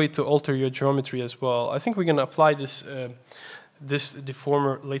good way to alter your geometry as well. I think we're going to apply this, this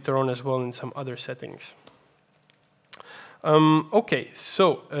deformer later on as well in some other settings. Okay,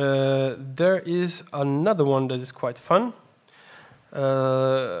 so there is another one that is quite fun.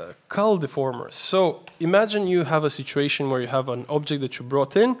 Cull deformers. So imagine you have a situation where you have an object that you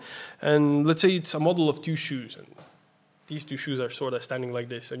brought in, and let's say it's a model of 2 shoes. And these 2 shoes are sort of standing like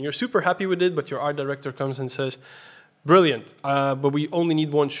this. And you're super happy with it, but your art director comes and says, brilliant, but we only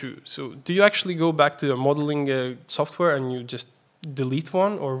need 1 shoe. So do you actually go back to your modeling software and you just delete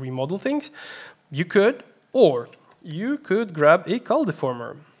one or remodel things? You could, or you could grab a cull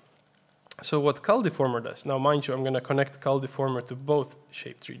deformer. So what cull deformer does, now mind you, I'm going to connect cull deformer to both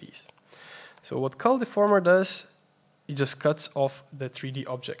shape 3Ds. So what cull deformer does, it just cuts off the 3D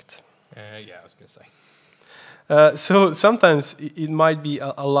object. Yeah, I was going to say. So sometimes it might be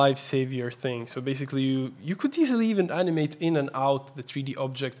a life savior thing. So basically you could easily even animate in and out the 3D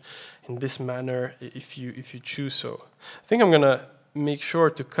object in this manner if you choose so. I think I'm going to make sure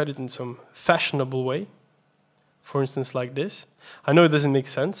to cut it in some fashionable way. For instance, like this. I know it doesn't make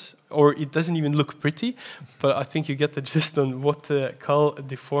sense, or it doesn't even look pretty, but I think you get the gist on what the cull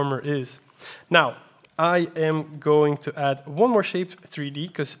deformer is. Now, I am going to add one more shape 3D,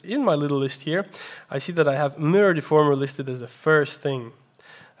 because in my little list here, I see that I have mirror deformer listed as the first thing.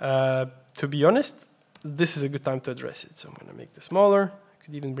 To be honest, this is a good time to address it. So I'm going to make this smaller. I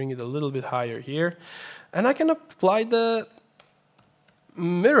could even bring it a little bit higher here. And I can apply the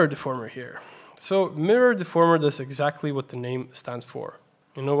mirror deformer here. So mirror deformer does exactly what the name stands for.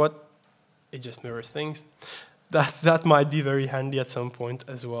 You know what? It just mirrors things. That might be very handy at some point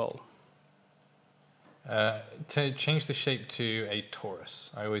as well. To change the shape to a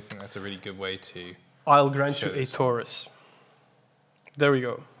torus, I always think that's a really good way to... I'll grant you a torus. There we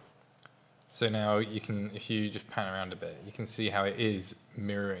go. So now you can, if you just pan around a bit, you can see how it is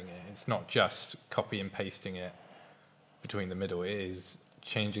mirroring it. It's not just copy and pasting it between the middle. It is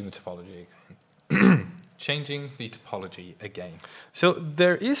changing the topology again. Changing the topology again. So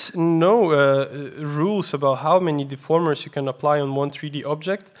there is no rules about how many deformers you can apply on one 3D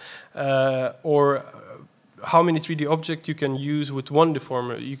object, or how many 3D objects you can use with one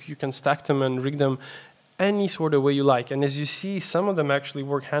deformer. You can stack them and rig them any sort of way you like. And as you see, some of them actually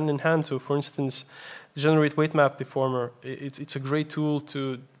work hand in hand. So for instance, generate weight map deformer, it's a great tool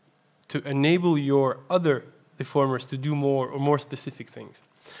to enable your other deformers to do more or more specific things.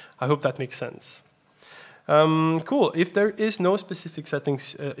 I hope that makes sense. Cool. If there is no specific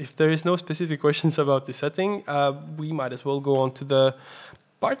settings, if there is no specific questions about the setting, we might as well go on to the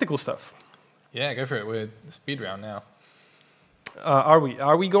particle stuff. Yeah, go for it. We're speed round now. Are we?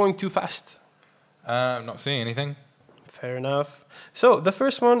 Are we going too fast? I'm not seeing anything. Fair enough. So the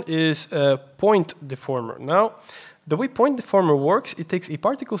first one is point deformer. Now, the way point deformer works, it takes a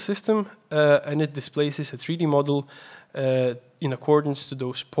particle system and it displays a 3D model in accordance to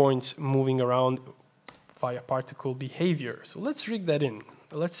those points moving around via particle behavior. So let's rig that in.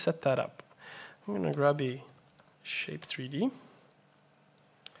 Let's set that up. I'm going to grab a shape 3D. I'm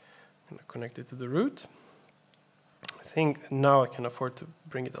going to connect it to the root. I think now I can afford to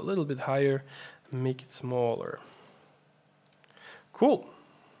bring it a little bit higher and make it smaller. Cool.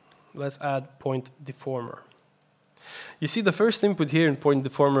 Let's add point deformer. You see the first input here in point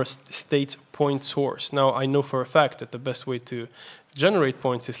deformer states point source. Now I know for a fact that the best way to generate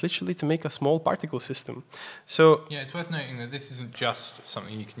points is literally to make a small particle system. So yeah, it's worth noting that this isn't just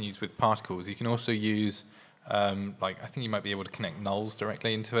something you can use with particles. You can also use, like, I think you might be able to connect nulls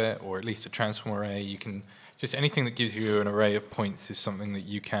directly into it, or at least a transform array. You can just anything that gives you an array of points is something that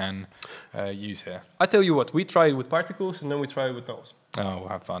you can use here. I tell you what, we try it with particles and then we try it with nulls. Oh, we'll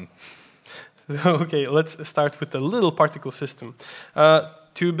have fun. Okay, let's start with the little particle system.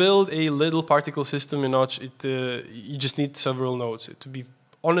 To build a little particle system in Notch, you just need several nodes. To be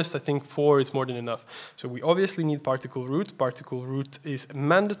honest, I think 4 is more than enough. So we obviously need particle root. Particle root is a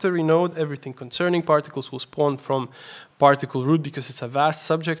mandatory node. Everything concerning particles will spawn from particle root because it's a vast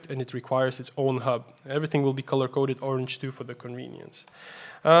subject and it requires its own hub. Everything will be color-coded orange too for the convenience.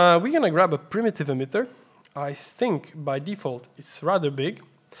 We're going to grab a primitive emitter. I think by default it's rather big.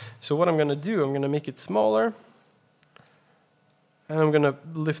 So what I'm going to do, I'm going to make it smaller. And I'm going to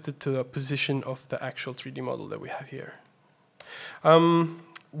lift it to a position of the actual 3D model that we have here.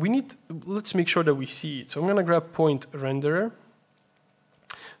 Let's make sure that we see it. So I'm going to grab point renderer.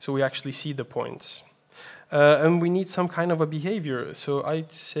 So we actually see the points. And we need some kind of a behavior. So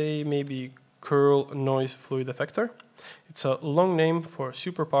I'd say maybe curl noise fluid effector. It's a long name for a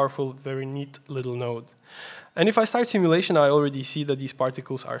super powerful, very neat little node. And if I start simulation, I already see that these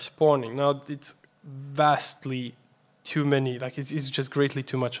particles are spawning. Now it's vastly too many, like it's just greatly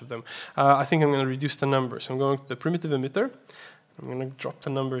too much of them. I think I'm going to reduce the numbers. I'm going to the primitive emitter. I'm going to drop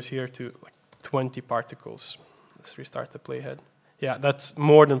the numbers here to like 20 particles. Let's restart the playhead. Yeah, that's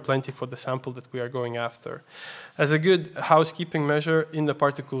more than plenty for the sample that we are going after. As a good housekeeping measure in the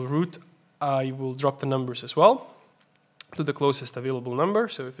particle root, I will drop the numbers as well to the closest available number.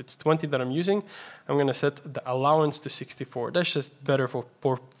 So if it's 20 that I'm using, I'm going to set the allowance to 64. That's just better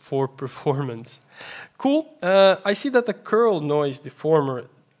for performance. Cool. I see that the curl noise deformer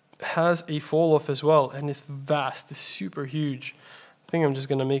has a fall off as well, and it's vast. It's super huge. I think I'm just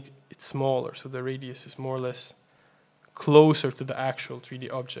going to make it smaller, so the radius is more or less closer to the actual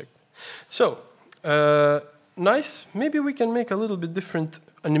 3D object. So, nice. Maybe we can make a little bit different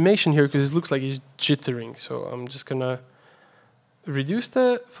animation here because it looks like it's jittering. So I'm just going to reduce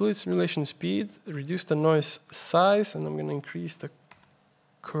the fluid simulation speed, reduce the noise size, and I'm going to increase the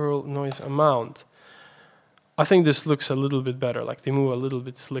curl noise amount. I think this looks a little bit better, like they move a little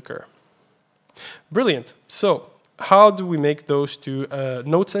bit slicker. Brilliant. So how do we make those two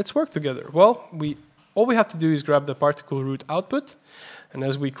node sets work together? Well, all we have to do is grab the particle root output, and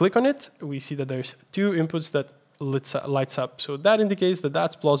as we click on it, we see that there's 2 inputs that lights up. So that indicates that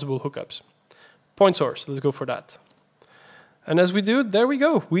that's plausible hookups. Point source, let's go for that. And as we do, there we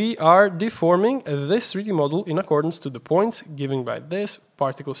go. We are deforming this 3D model in accordance to the points given by this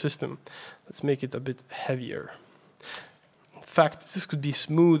particle system. Let's make it a bit heavier. In fact, this could be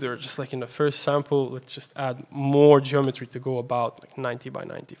smoother, just like in the first sample. Let's just add more geometry to go about, like 90 by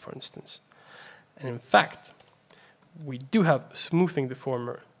 90, for instance. And in fact, we do have a smoothing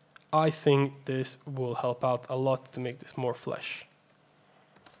deformer. I think this will help out a lot to make this more flesh.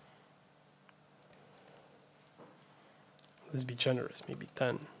 Let's be generous, maybe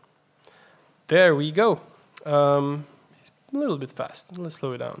 10. There we go. It's a little bit fast. Let's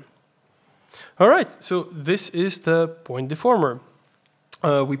slow it down. All right, so this is the point deformer.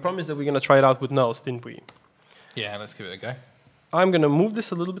 We promised that we're going to try it out with nulls, didn't we? Yeah, let's give it a go. I'm going to move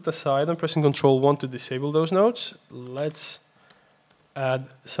this a little bit aside. I'm pressing Control-1 to disable those nodes. Let's add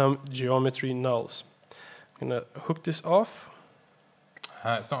some geometry nulls. I'm going to hook this off.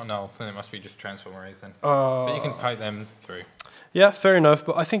 It's not a null, then it must be just transform arrays then. But you can pipe them through. Yeah, fair enough.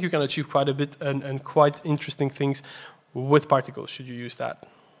 But I think you can achieve quite a bit and quite interesting things with particles should you use that.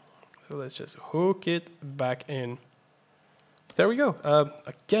 So let's just hook it back in. There we go.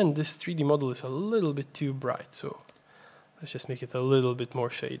 Again, this 3D model is a little bit too bright. So let's just make it a little bit more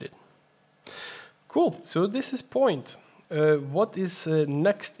shaded. Cool. So this is point. What is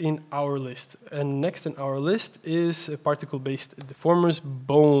next in our list? And next in our list is particle-based deformers,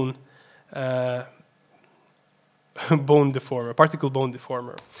 bone deformer, particle bone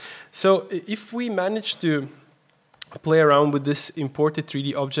deformer. So if we manage to play around with this imported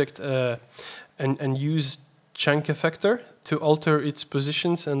 3D object and use chunk effector to alter its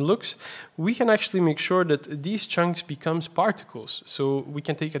positions and looks, we can actually make sure that these chunks becomes particles. So we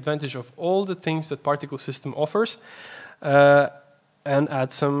can take advantage of all the things that particle system offers. And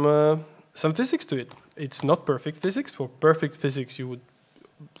add some physics to it. It's not perfect physics. For perfect physics, you would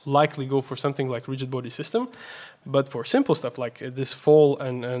likely go for something like rigid body system. But for simple stuff like this fall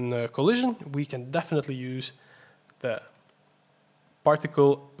and collision, we can definitely use the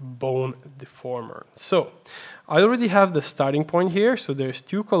particle bone deformer. So I already have the starting point here. So there's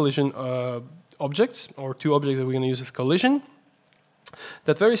 2 collision objects, or 2 objects that we're going to use as collision.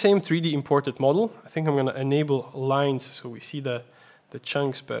 That very same 3D imported model, I think I'm going to enable lines so we see the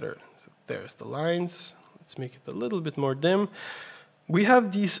chunks better. So there's the lines. Let's make it a little bit more dim. We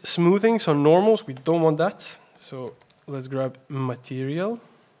have these smoothings on normals. We don't want that. So let's grab material.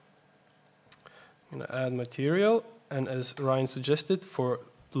 I'm going to add material. And as Ryan suggested, for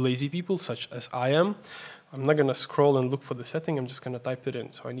lazy people such as I am, I'm not going to scroll and look for the setting. I'm just going to type it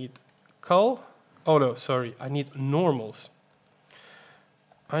in. So I need cull. Oh, no, sorry. I need normals.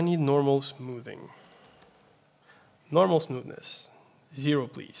 I need normal smoothing. Normal smoothness. 0,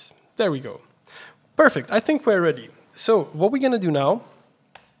 please. There we go. Perfect. I think we're ready. So what we're going to do now,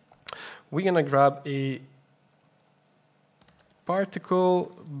 we're going to grab a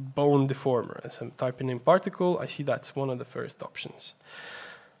particle bone deformer. As I'm typing in particle, I see that's one of the first options.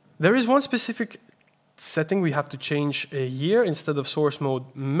 There is one specific setting we have to change here. Instead of source mode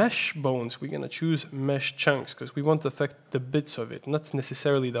mesh bones, we're going to choose mesh chunks because we want to affect the bits of it, not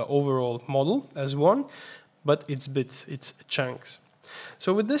necessarily the overall model as one, but its bits, its chunks.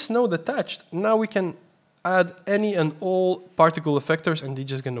 So with this node attached, now we can add any and all particle effectors and they're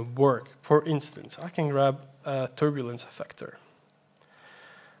just going to work. For instance, I can grab a turbulence effector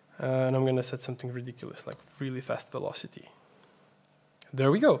and I'm going to set something ridiculous like really fast velocity.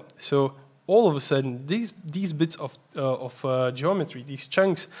 There we go. So all of a sudden, these bits of geometry, these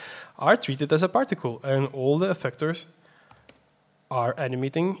chunks, are treated as a particle, and all the effectors are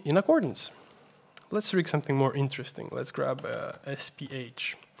animating in accordance. Let's rig something more interesting. Let's grab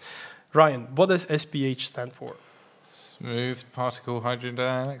SPH. Ryan, what does SPH stand for? Smooth particle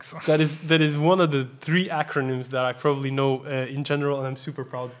hydrodynamics. That is one of the 3 acronyms that I probably know in general, and I'm super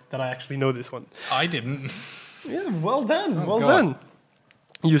proud that I actually know this one. I didn't. Yeah, well done, oh, well God. done.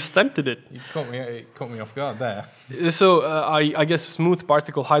 You stunted it. You caught me off guard there. So I guess smooth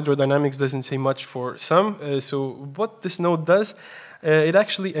particle hydrodynamics doesn't say much for some. So what this node does, it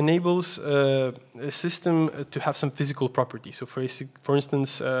actually enables a system to have some physical properties. So for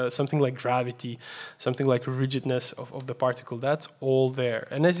instance, something like gravity, something like rigidness of the particle, that's all there.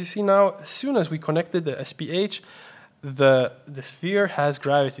 And as you see now, as soon as we connected the SPH, the sphere has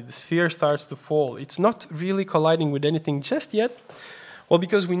gravity. The sphere starts to fall. It's not really colliding with anything just yet. Well,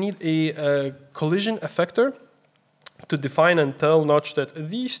 because we need a collision effector to define and tell Notch that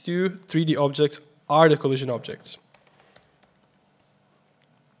these 2 3D objects are the collision objects.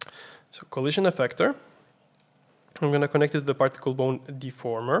 So collision effector. I'm going to connect it to the particle bone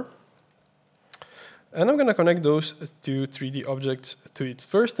deformer. And I'm going to connect those 2 3D objects to its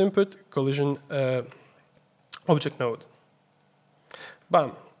first input collision object node.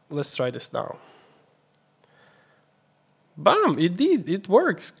 Bam. Let's try this now. Bam! It did. It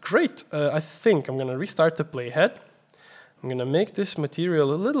works. Great. I think I'm going to restart the playhead. I'm going to make this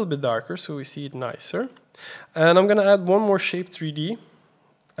material a little bit darker so we see it nicer. And I'm going to add one more shape 3D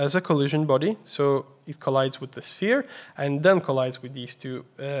as a collision body. So it collides with the sphere and then collides with these 2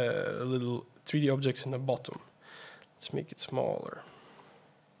 little 3D objects in the bottom. Let's make it smaller.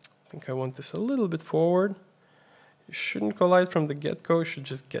 I think I want this a little bit forward. You shouldn't collide from the get-go. You should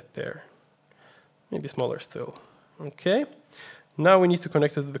just get there. Maybe smaller still. Okay, now we need to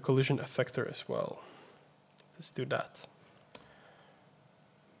connect it to the collision effector as well. Let's do that.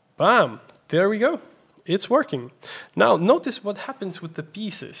 Bam, there we go. It's working. Now notice what happens with the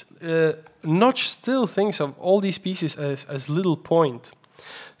pieces. Notch still thinks of all these pieces as little point.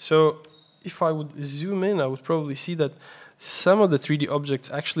 So if I would zoom in, I would probably see that some of the 3D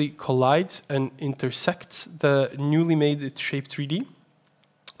objects actually collides and intersects the newly made shape 3D.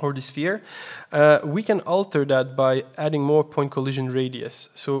 Or the sphere, we can alter that by adding more point collision radius.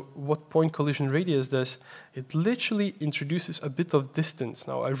 So what point collision radius does, it literally introduces a bit of distance.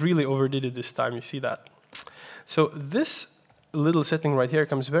 Now, I really overdid it this time, you see that. So this little setting right here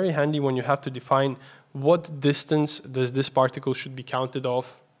comes very handy when you have to define what distance does this particle should be counted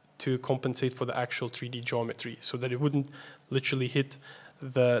off to compensate for the actual 3D geometry, so that it wouldn't literally hit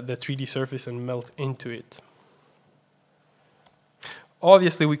the 3D surface and melt into it.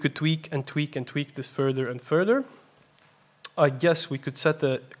 Obviously, we could tweak and tweak and tweak this further and further. I guess we could set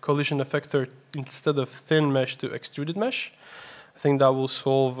the collision effector instead of thin mesh to extruded mesh. I think that will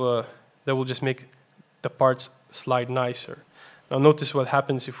solve, that will just make the parts slide nicer. Now notice what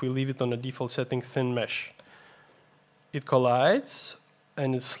happens if we leave it on a default setting thin mesh. It collides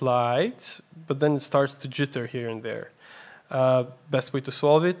and it slides, but then it starts to jitter here and there. Best way to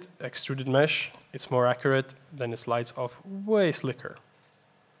solve it, extruded mesh. It's more accurate, then it slides off way slicker.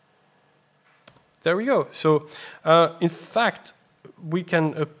 There we go. So, in fact, we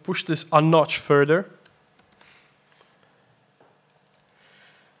can push this a notch further.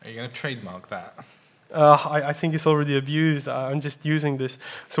 Are you going to trademark that? I think it's already abused. I'm just using this.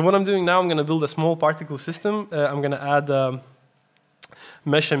 So what I'm doing now, I'm going to build a small particle system. I'm going to add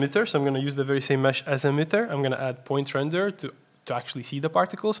mesh emitter. So I'm going to use the very same mesh as emitter. I'm going to add point renderer to actually see the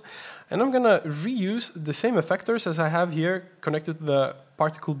particles. And I'm going to reuse the same effectors as I have here connected to the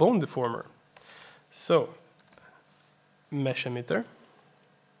particle bone deformer. So mesh emitter.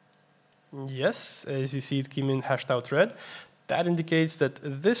 Yes, as you see, it came in hashed out red. That indicates that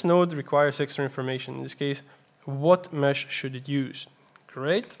this node requires extra information. In this case, what mesh should it use?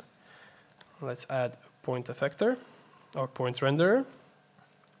 Great. Let's add point effector or point renderer.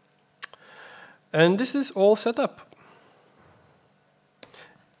 And this is all set up.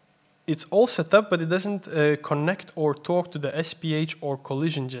 It's all set up, but it doesn't connect or talk to the SPH or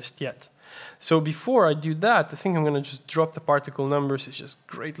collision just yet. So before I do that, I think I'm going to just drop the particle numbers. It's just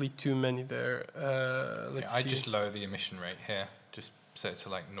greatly too many there. Let's see. I just lower the emission rate here. Just set it to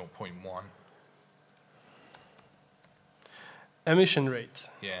like 0.1. Emission rate.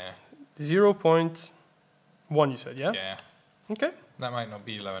 Yeah. 0.1 you said, yeah? Yeah. Okay. That might not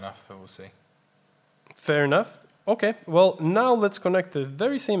be low enough, but we'll see. Fair enough. Okay, well, now let's connect the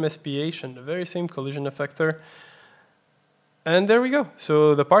very same SPH and the very same collision effector. And there we go.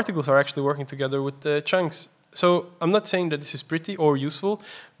 So the particles are actually working together with the chunks. So I'm not saying that this is pretty or useful,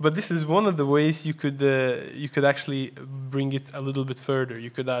 but this is one of the ways you could actually bring it a little bit further.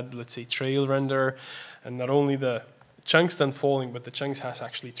 You could add, let's say, trail render, and not only the chunks then falling, but the chunks has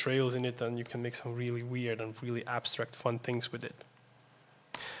actually trails in it, and you can make some really weird and really abstract fun things with it.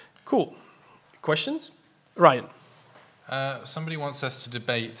 Cool. Questions? Ryan. Somebody wants us to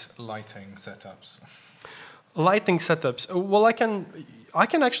debate lighting setups. Lighting setups. Well, I can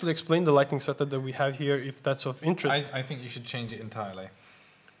actually explain the lighting setup that we have here if that's of interest. I think you should change it entirely.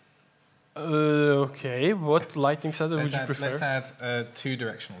 Okay, what lighting setup would you prefer? Let's add 2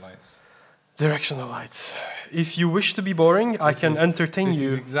 directional lights. Directional lights. If you wish to be boring, I can entertain you.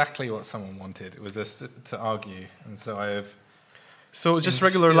 This is exactly what someone wanted. It was us to argue, and so I have. So just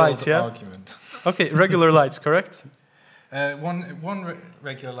regular lights, yeah? Argument. Okay, regular lights, correct? One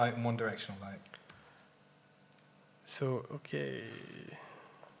regular light and 1 directional light. So, okay.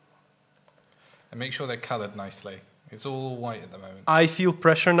 And make sure they're colored nicely. It's all white at the moment. I feel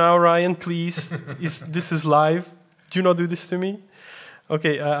pressure now, Ryan, please. This is live. Do not do this to me.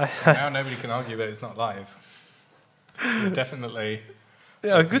 Okay. Now nobody can argue that it's not live. Definitely.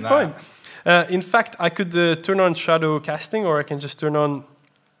 Yeah, good point. In fact, I could turn on shadow casting, or I can just turn on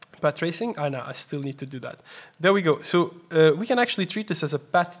path tracing. No, I still need to do that. There we go. So we can actually treat this as a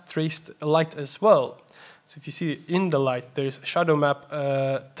path traced light as well. So if you see in the light, there's a shadow map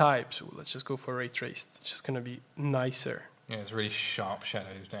type. So let's just go for ray traced. It's just going to be nicer. Yeah, it's really sharp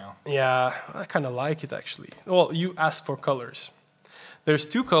shadows now. Yeah, I kind of like it actually. Well, you asked for colors. There's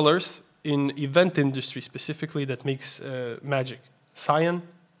 2 colors in event industry specifically that makes magic. Cyan,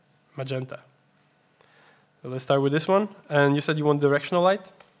 magenta. So let's start with this one. And you said you want directional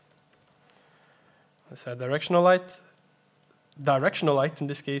light? Let's add directional light. Directional light in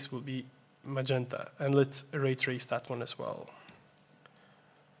this case will be magenta. And let's ray trace that one as well.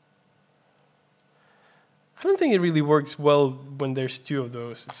 I don't think it really works well when there's 2 of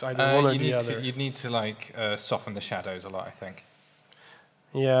those. It's either one or the other. You'd need to like soften the shadows a lot, I think.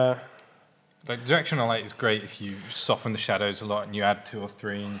 Yeah. Like directional light is great if you soften the shadows a lot and you add 2 or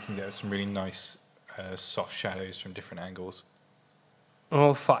 3 and you can get some really nice soft shadows from different angles.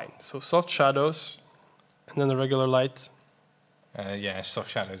 Oh, fine. So soft shadows and then the regular light. Yeah, soft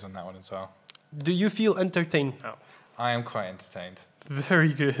shadows on that one as well. Do you feel entertained now? I am quite entertained.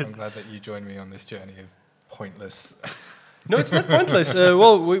 Very good. I'm glad that you joined me on this journey of pointless. No, it's not pointless.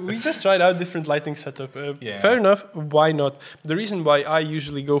 Well, we just tried out different lighting setup. Yeah. Fair enough. Why not? The reason why I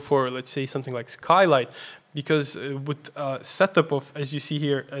usually go for, let's say, something like skylight, because with a setup of, as you see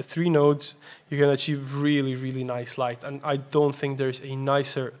here, 3 nodes, you can achieve really, really nice light. And I don't think there's a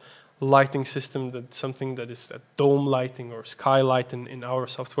nicer lighting system than something that is a dome lighting or skylight in our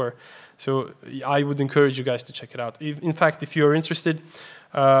software. So I would encourage you guys to check it out. In fact, if you're interested,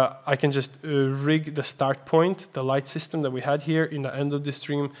 I can just rig the start point, the light system that we had here in the end of the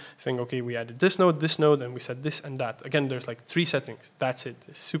stream, saying, okay, we added this node, and we said this and that. Again, there's like 3 settings. That's it.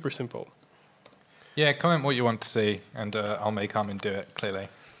 It's super simple. Yeah, comment what you want to see, and I'll make Armin do it, clearly.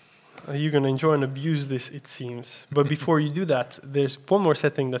 You're going to enjoy and abuse this, it seems. But before you do that, there's one more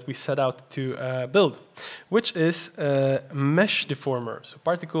setting that we set out to build, which is mesh deformer, so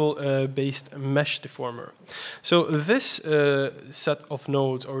particle-based mesh deformer. So this set of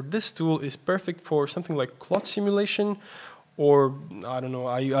nodes, or this tool, is perfect for something like clot simulation, or, I don't know,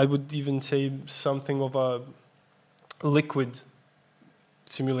 I would even say something of a liquid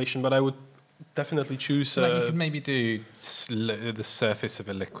simulation, but I would definitely choose. Like you could maybe do the surface of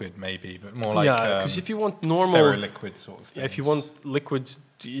a liquid, maybe, but more like because if you want normal ferroliquid sort of thing. Yeah, if you want liquids,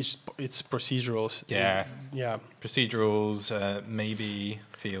 it's procedurals. Yeah. Yeah. Procedurals, maybe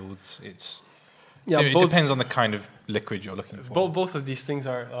fields. It depends on the kind of liquid you're looking for. Both of these things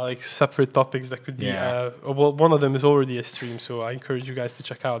are like separate topics that could be. Well, one of them is already a stream, so I encourage you guys to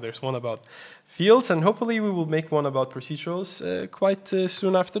check out. There's one about fields, and hopefully we will make one about procedurals quite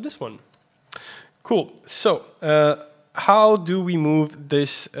soon after this one. Cool. So, how do we move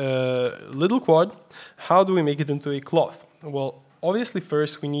this little quad? How do we make it into a cloth? Well, obviously,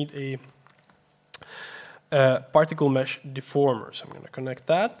 first we need a particle mesh deformer. So I'm going to connect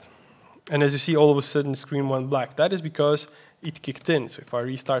that. And as you see, all of a sudden, the screen went black. That is because it kicked in. So if I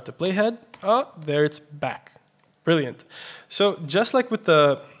restart the playhead, there it's back. Brilliant. So just like with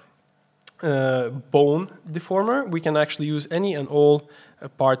the bone deformer, we can actually use any and all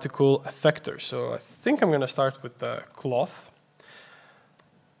particle effectors. So I think I'm going to start with the cloth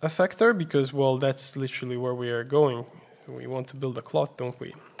effector because, well, that's literally where we are going. So we want to build a cloth, don't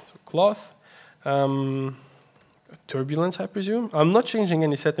we? So cloth. Turbulence, I presume. I'm not changing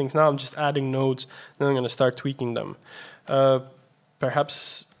any settings now. I'm just adding nodes. Then I'm going to start tweaking them.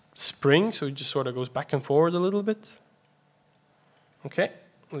 Perhaps spring, so it just sort of goes back and forward a little bit. Okay,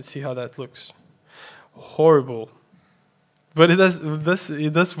 let's see how that looks. Horrible. But it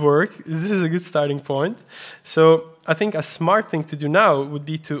does work. This is a good starting point. So I think a smart thing to do now would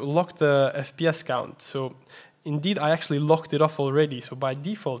be to lock the FPS count. So indeed, I actually locked it off already. So by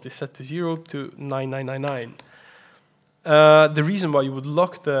default, it's set to 0 to 9999. The reason why you would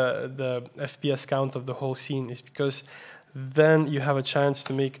lock the FPS count of the whole scene is because then you have a chance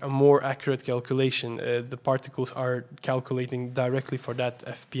to make a more accurate calculation. The particles are calculating directly for that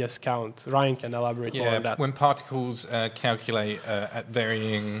FPS count. Ryan can elaborate more on that. When particles calculate at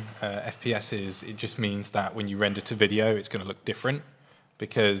varying FPSs, it just means that when you render to video, it's going to look different.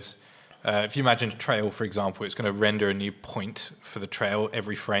 Because if you imagine a trail, for example, it's going to render a new point for the trail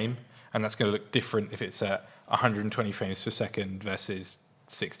every frame, and that's going to look different if it's at 120 frames per second versus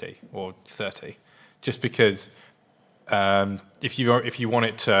 60 or 30, just because if you want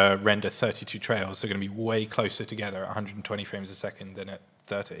it to render 32 trails, they're going to be way closer together at 120 frames a second than at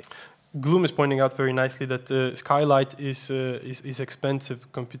 30. Gloom is pointing out very nicely that Skylight is expensive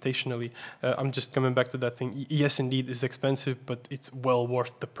computationally. I'm just coming back to that thing. Yes, indeed, it's expensive, but it's well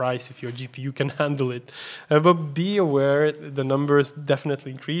worth the price if your GPU can handle it. But be aware, the numbers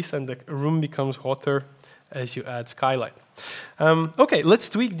definitely increase, and the room becomes hotter as you add Skylight. Okay, let's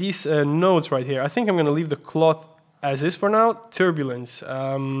tweak these nodes right here. I think I'm going to leave the cloth as is for now. Turbulence,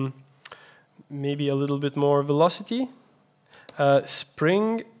 maybe a little bit more velocity.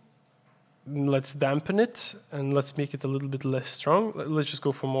 Spring, let's dampen it, and let's make it a little bit less strong. Let's just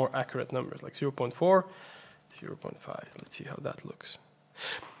go for more accurate numbers, like 0.4, 0.5. Let's see how that looks.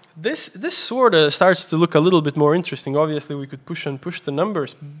 This sort of starts to look a little bit more interesting. Obviously, we could push the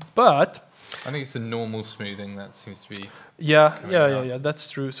numbers, but I think it's the normal smoothing that seems to be. Yeah, that's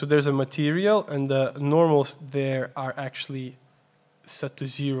true. So there's a material, and the normals there are actually set to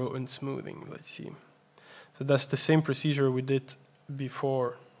 0 in smoothing. Let's see. So that's the same procedure we did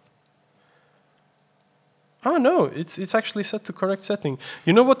before. Oh no, it's actually set to correct setting.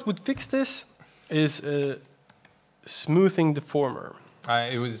 You know what would fix this is smoothing deformer.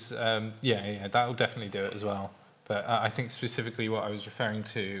 It was that will definitely do it as well. But I think specifically what I was referring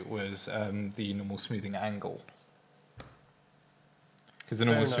to was the normal smoothing angle. Because the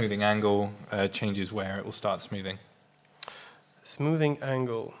normal smoothing angle changes where it will start smoothing. Smoothing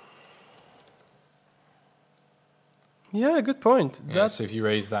angle. Yeah, good point. Yeah, so if you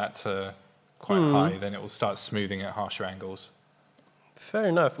raise that to quite high, then it will start smoothing at harsher angles. Fair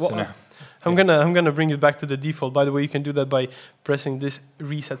enough. So Well, I'm gonna bring it back to the default. By the way, you can do that by pressing this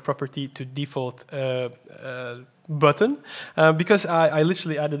reset property to default button, because I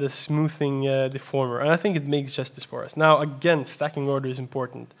literally added a smoothing deformer, and I think it makes justice for us. Now, again, stacking order is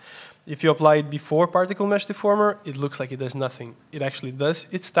important. If you apply it before particle mesh deformer, it looks like it does nothing. It actually does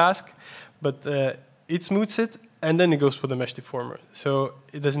its task, but it smooths it, and then it goes for the mesh deformer. So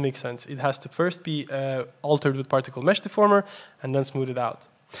it doesn't make sense. It has to first be altered with particle mesh deformer, and then smooth it out.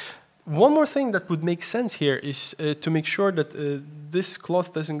 One more thing that would make sense here is to make sure that this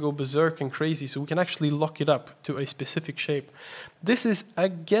cloth doesn't go berserk and crazy, so we can actually lock it up to a specific shape. This is,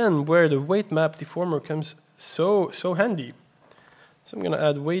 again, where the weight map deformer comes so handy. So I'm going to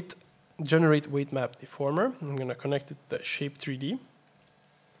add generate weight map deformer. I'm going to connect it to the shape 3D.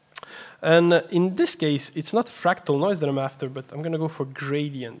 And in this case, it's not fractal noise that I'm after, but I'm going to go for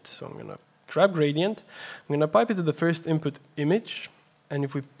gradient. So I'm going to grab gradient. I'm going to pipe it to the first input image. and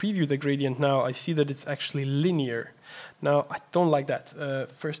if we preview the gradient now, I see that it's actually linear. Now, I don't like that.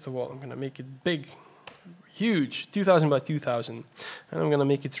 First of all, I'm going to make it big, huge, 2000 by 2000. And I'm going to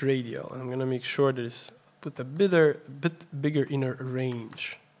make it radial. And I'm going to make sure that it's put a bit bigger inner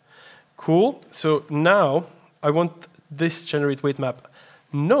range. Cool. So now I want this generate weight map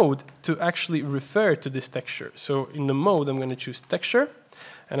node to actually refer to this texture. So in the mode, I'm going to choose texture.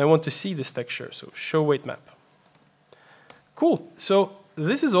 And I want to see this texture. So show weight map. Cool. So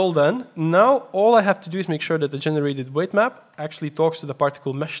this is all done. Now all I have to do is make sure that the generated weight map actually talks to the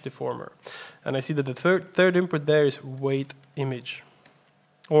particle mesh deformer. And I see that the third input there is weight image.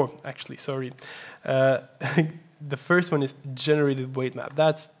 Or actually, sorry. The first one is generated weight map.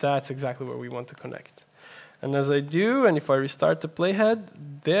 That's exactly where we want to connect. And as I do, and if I restart the playhead,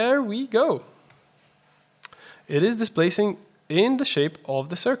 there we go. It is displacing in the shape of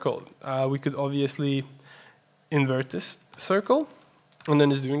the circle. We could obviously invert this circle, and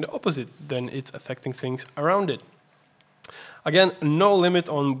then it's doing the opposite. Then it's affecting things around it. Again, no limit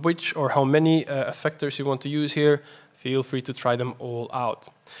on which or how many effectors you want to use here. Feel free to try them all out.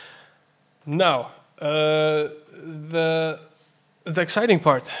 Now, the exciting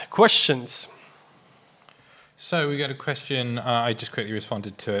part, questions. So we got a question, I just quickly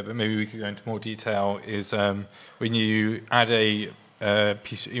responded to it, but maybe we could go into more detail, is when you add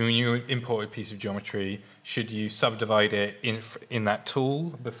when you import a piece of geometry, should you subdivide it in that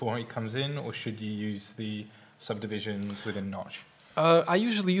tool before it comes in, or should you use the subdivisions within Notch? I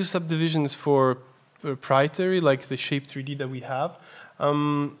usually use subdivisions for proprietary, like the Shape 3D that we have.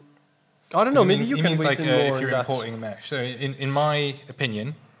 I don't know, maybe you can wait in more if you're importing a mesh. So in my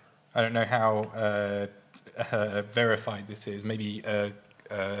opinion, I don't know how verified this is. Maybe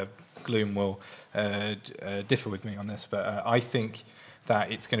Gloom will differ with me on this, but I think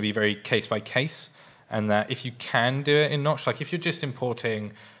that it's going to be very case by case, and that if you can do it in Notch, like if you're just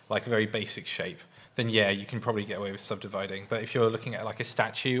importing like a very basic shape, then yeah, you can probably get away with subdividing. But if you're looking at like a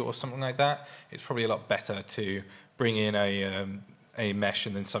statue or something like that, it's probably a lot better to bring in a mesh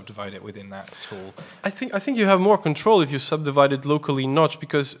and then subdivide it within that tool. I think you have more control if you subdivide it locally in Notch,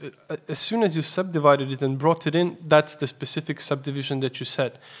 because as soon as you subdivided it and brought it in, that's the specific subdivision that you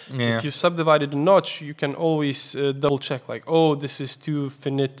set. Yeah. If you subdivide it in Notch, you can always double check, like, oh, this is too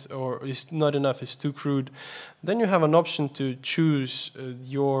finite, or it's not enough, it's too crude. Then you have an option to choose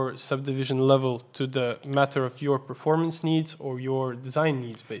your subdivision level to the matter of your performance needs or your design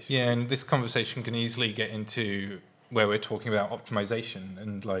needs, basically. Yeah, and this conversation can easily get into where we're talking about optimization,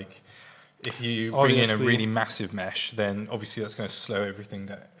 and like if you bring in a really massive mesh, then obviously that's going to slow everything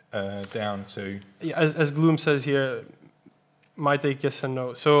down. So yeah, as Gloom says here, my take, yes and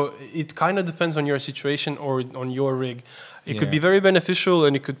no. So it kind of depends on your situation or on your rig. It could be very beneficial,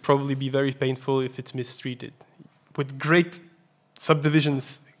 and it could probably be very painful if it's mistreated. With great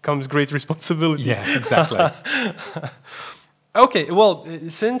subdivisions comes great responsibility. Yeah, exactly. Okay, well,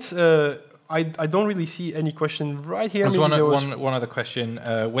 since I don't really see any question right here. There's one other question.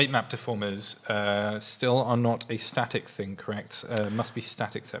 Weight map deformers still are not a static thing, correct? Must be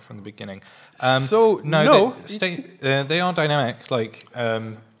static set from the beginning. No, they are dynamic. Like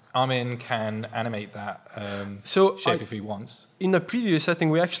Armin can animate that shape if he wants. In a previous setting,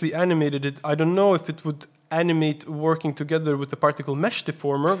 we actually animated it. I don't know if it would animate working together with the particle mesh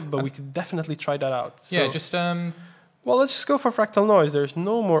deformer, but we could definitely try that out. So yeah, just. Well, let's just go for fractal noise. There's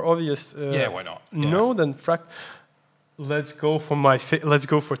no more obvious. Yeah, why not? No, than Let's go for let's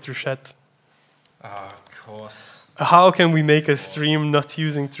go for Truchette. Of course. How can we make a stream not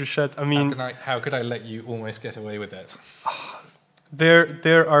using Truchette? I mean, how could I let you almost get away with it?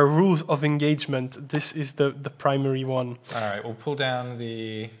 There are rules of engagement. This is the primary one. All right, we'll pull down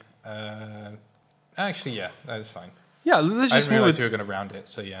the. Actually, yeah, that is fine. Yeah, let's just move it. I didn't realize you were going to round it,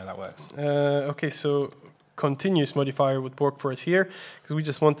 so yeah, that works. Okay, so continuous modifier would work for us here, because we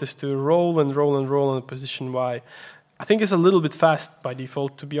just want this to roll and roll and roll in position Y. I think it's a little bit fast by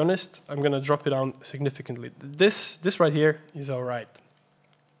default, to be honest. I'm going to drop it down significantly. This right here is all right.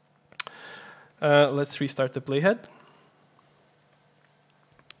 Let's restart the playhead.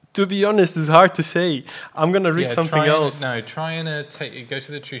 To be honest, it's hard to say. I'm going to rig something else. Try and go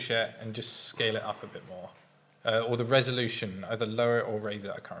to the Truchette and just scale it up a bit more. Or the resolution, either lower it or raise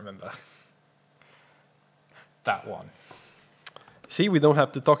it, I can't remember. That one. See, we don't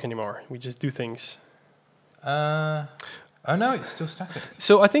have to talk anymore. We just do things. Oh no, it's still static.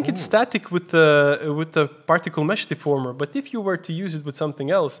 So I think it's static with the particle mesh deformer. But if you were to use it with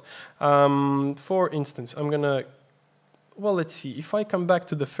something else, for instance, I'm gonna. Well, let's see. If I come back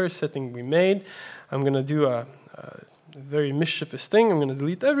to the first setting we made, I'm gonna do a very mischievous thing. I'm gonna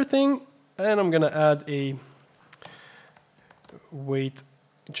delete everything, and I'm gonna add a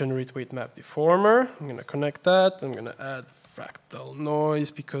generate weight map deformer. I'm going to connect that. I'm going to add fractal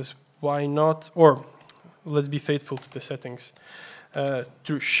noise because why not? Or let's be faithful to the settings.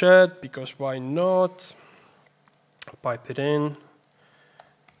 Through shed because why not? Pipe it in.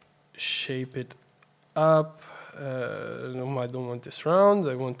 Shape it up. No, I don't want this round.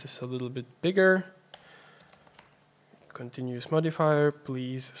 I want this a little bit bigger. Continuous modifier.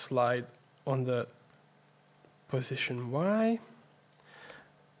 Please slide on the position Y.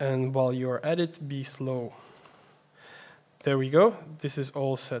 And while you're at it, be slow. There we go. This is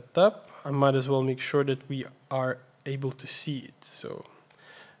all set up. I might as well make sure that we are able to see it. So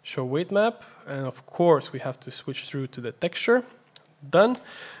show weight map. And of course, we have to switch through to the texture. Done.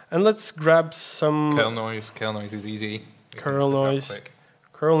 And let's grab some... Curl noise. Curl noise is easy. Curl noise.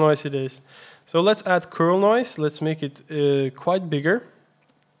 Curl noise it is. So let's add curl noise. Let's make it quite bigger.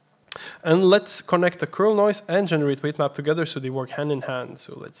 And let's connect the curl noise and generate weight map together so they work hand in hand.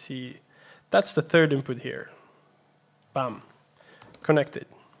 So let's see. That's the third input here. Bam. Connected.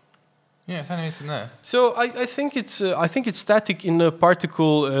 Yeah, it's animated in there. So I think it's static in a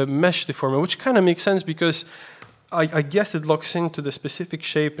particle mesh deformer, which kind of makes sense because I guess it locks into the specific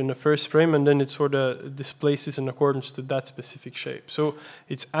shape in the first frame and then it sort of displaces in accordance to that specific shape. So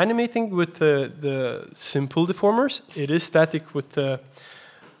it's animating with the simple deformers. It is static with the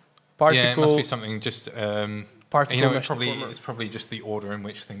particle. Yeah, it must be something just... particle mesh deformer. It's probably just the order in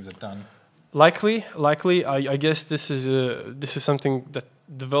which things are done. Likely. I guess this is something that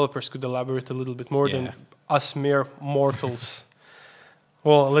developers could elaborate a little bit more than us mere mortals.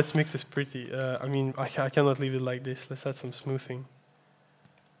 Well, let's make this pretty. I mean, I cannot leave it like this. Let's add some smoothing.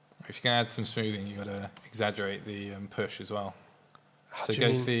 If you can add some smoothing, you got to exaggerate the push as well. How So do you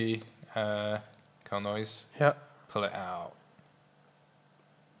go to mean? the curl noise. Yeah. Pull it out.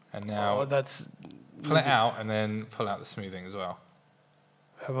 And now that's... pull it out and then pull out the smoothing as well.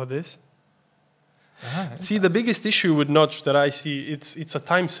 How about this? See, the biggest issue with Notch that I see, it's a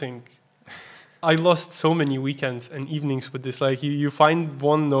time sink. I lost so many weekends and evenings with this. Like you find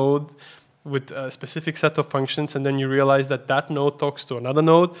one node with a specific set of functions, and then you realize that that node talks to another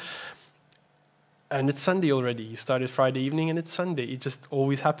node, and it's Sunday already. You started Friday evening, and it's Sunday. It just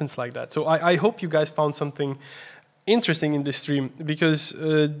always happens like that. So I hope you guys found something interesting in this stream, because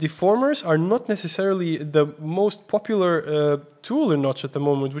deformers are not necessarily the most popular tool in Notch at the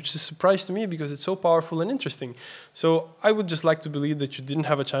moment, which is a surprise to me because it's so powerful and interesting. So I would just like to believe that you didn't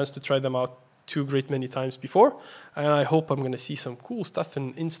have a chance to try them out too great many times before, and I hope I'm going to see some cool stuff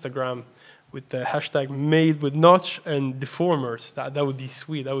in Instagram with the hashtag made with Notch and deformers. That would be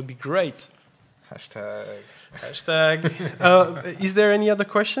sweet. That would be great. Hashtag. Is there any other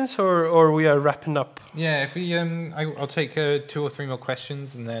questions, or we are wrapping up? Yeah, if we I'll take 2 or 3 more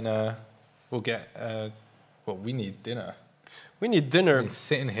questions, and then we'll get. Well, we need dinner. We need dinner. We're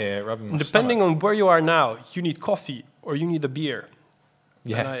sitting here rubbing my Depending stomach. on where you are now, you need coffee or you need a beer.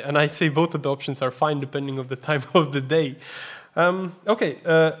 Yes. And I say both of the options are fine depending on the time of the day. Okay,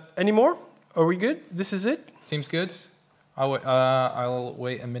 any more? Are we good? This is it? Seems good. I'll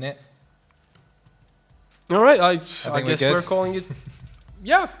wait a minute. All right, I guess we're we're calling it.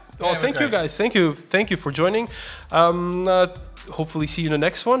 Yeah. Oh, thank you guys. Thank you for joining. Hopefully see you in the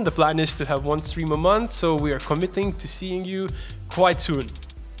next one. The plan is to have 1 stream a month, so we are committing to seeing you quite soon.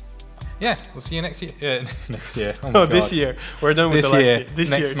 Yeah, we'll see you next year. Next year. Oh, no, this year. We're done with the last year. This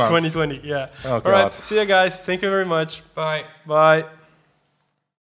next year, month. 2020. Yeah. Oh, God. All right. See you guys. Thank you very much. Bye. Bye.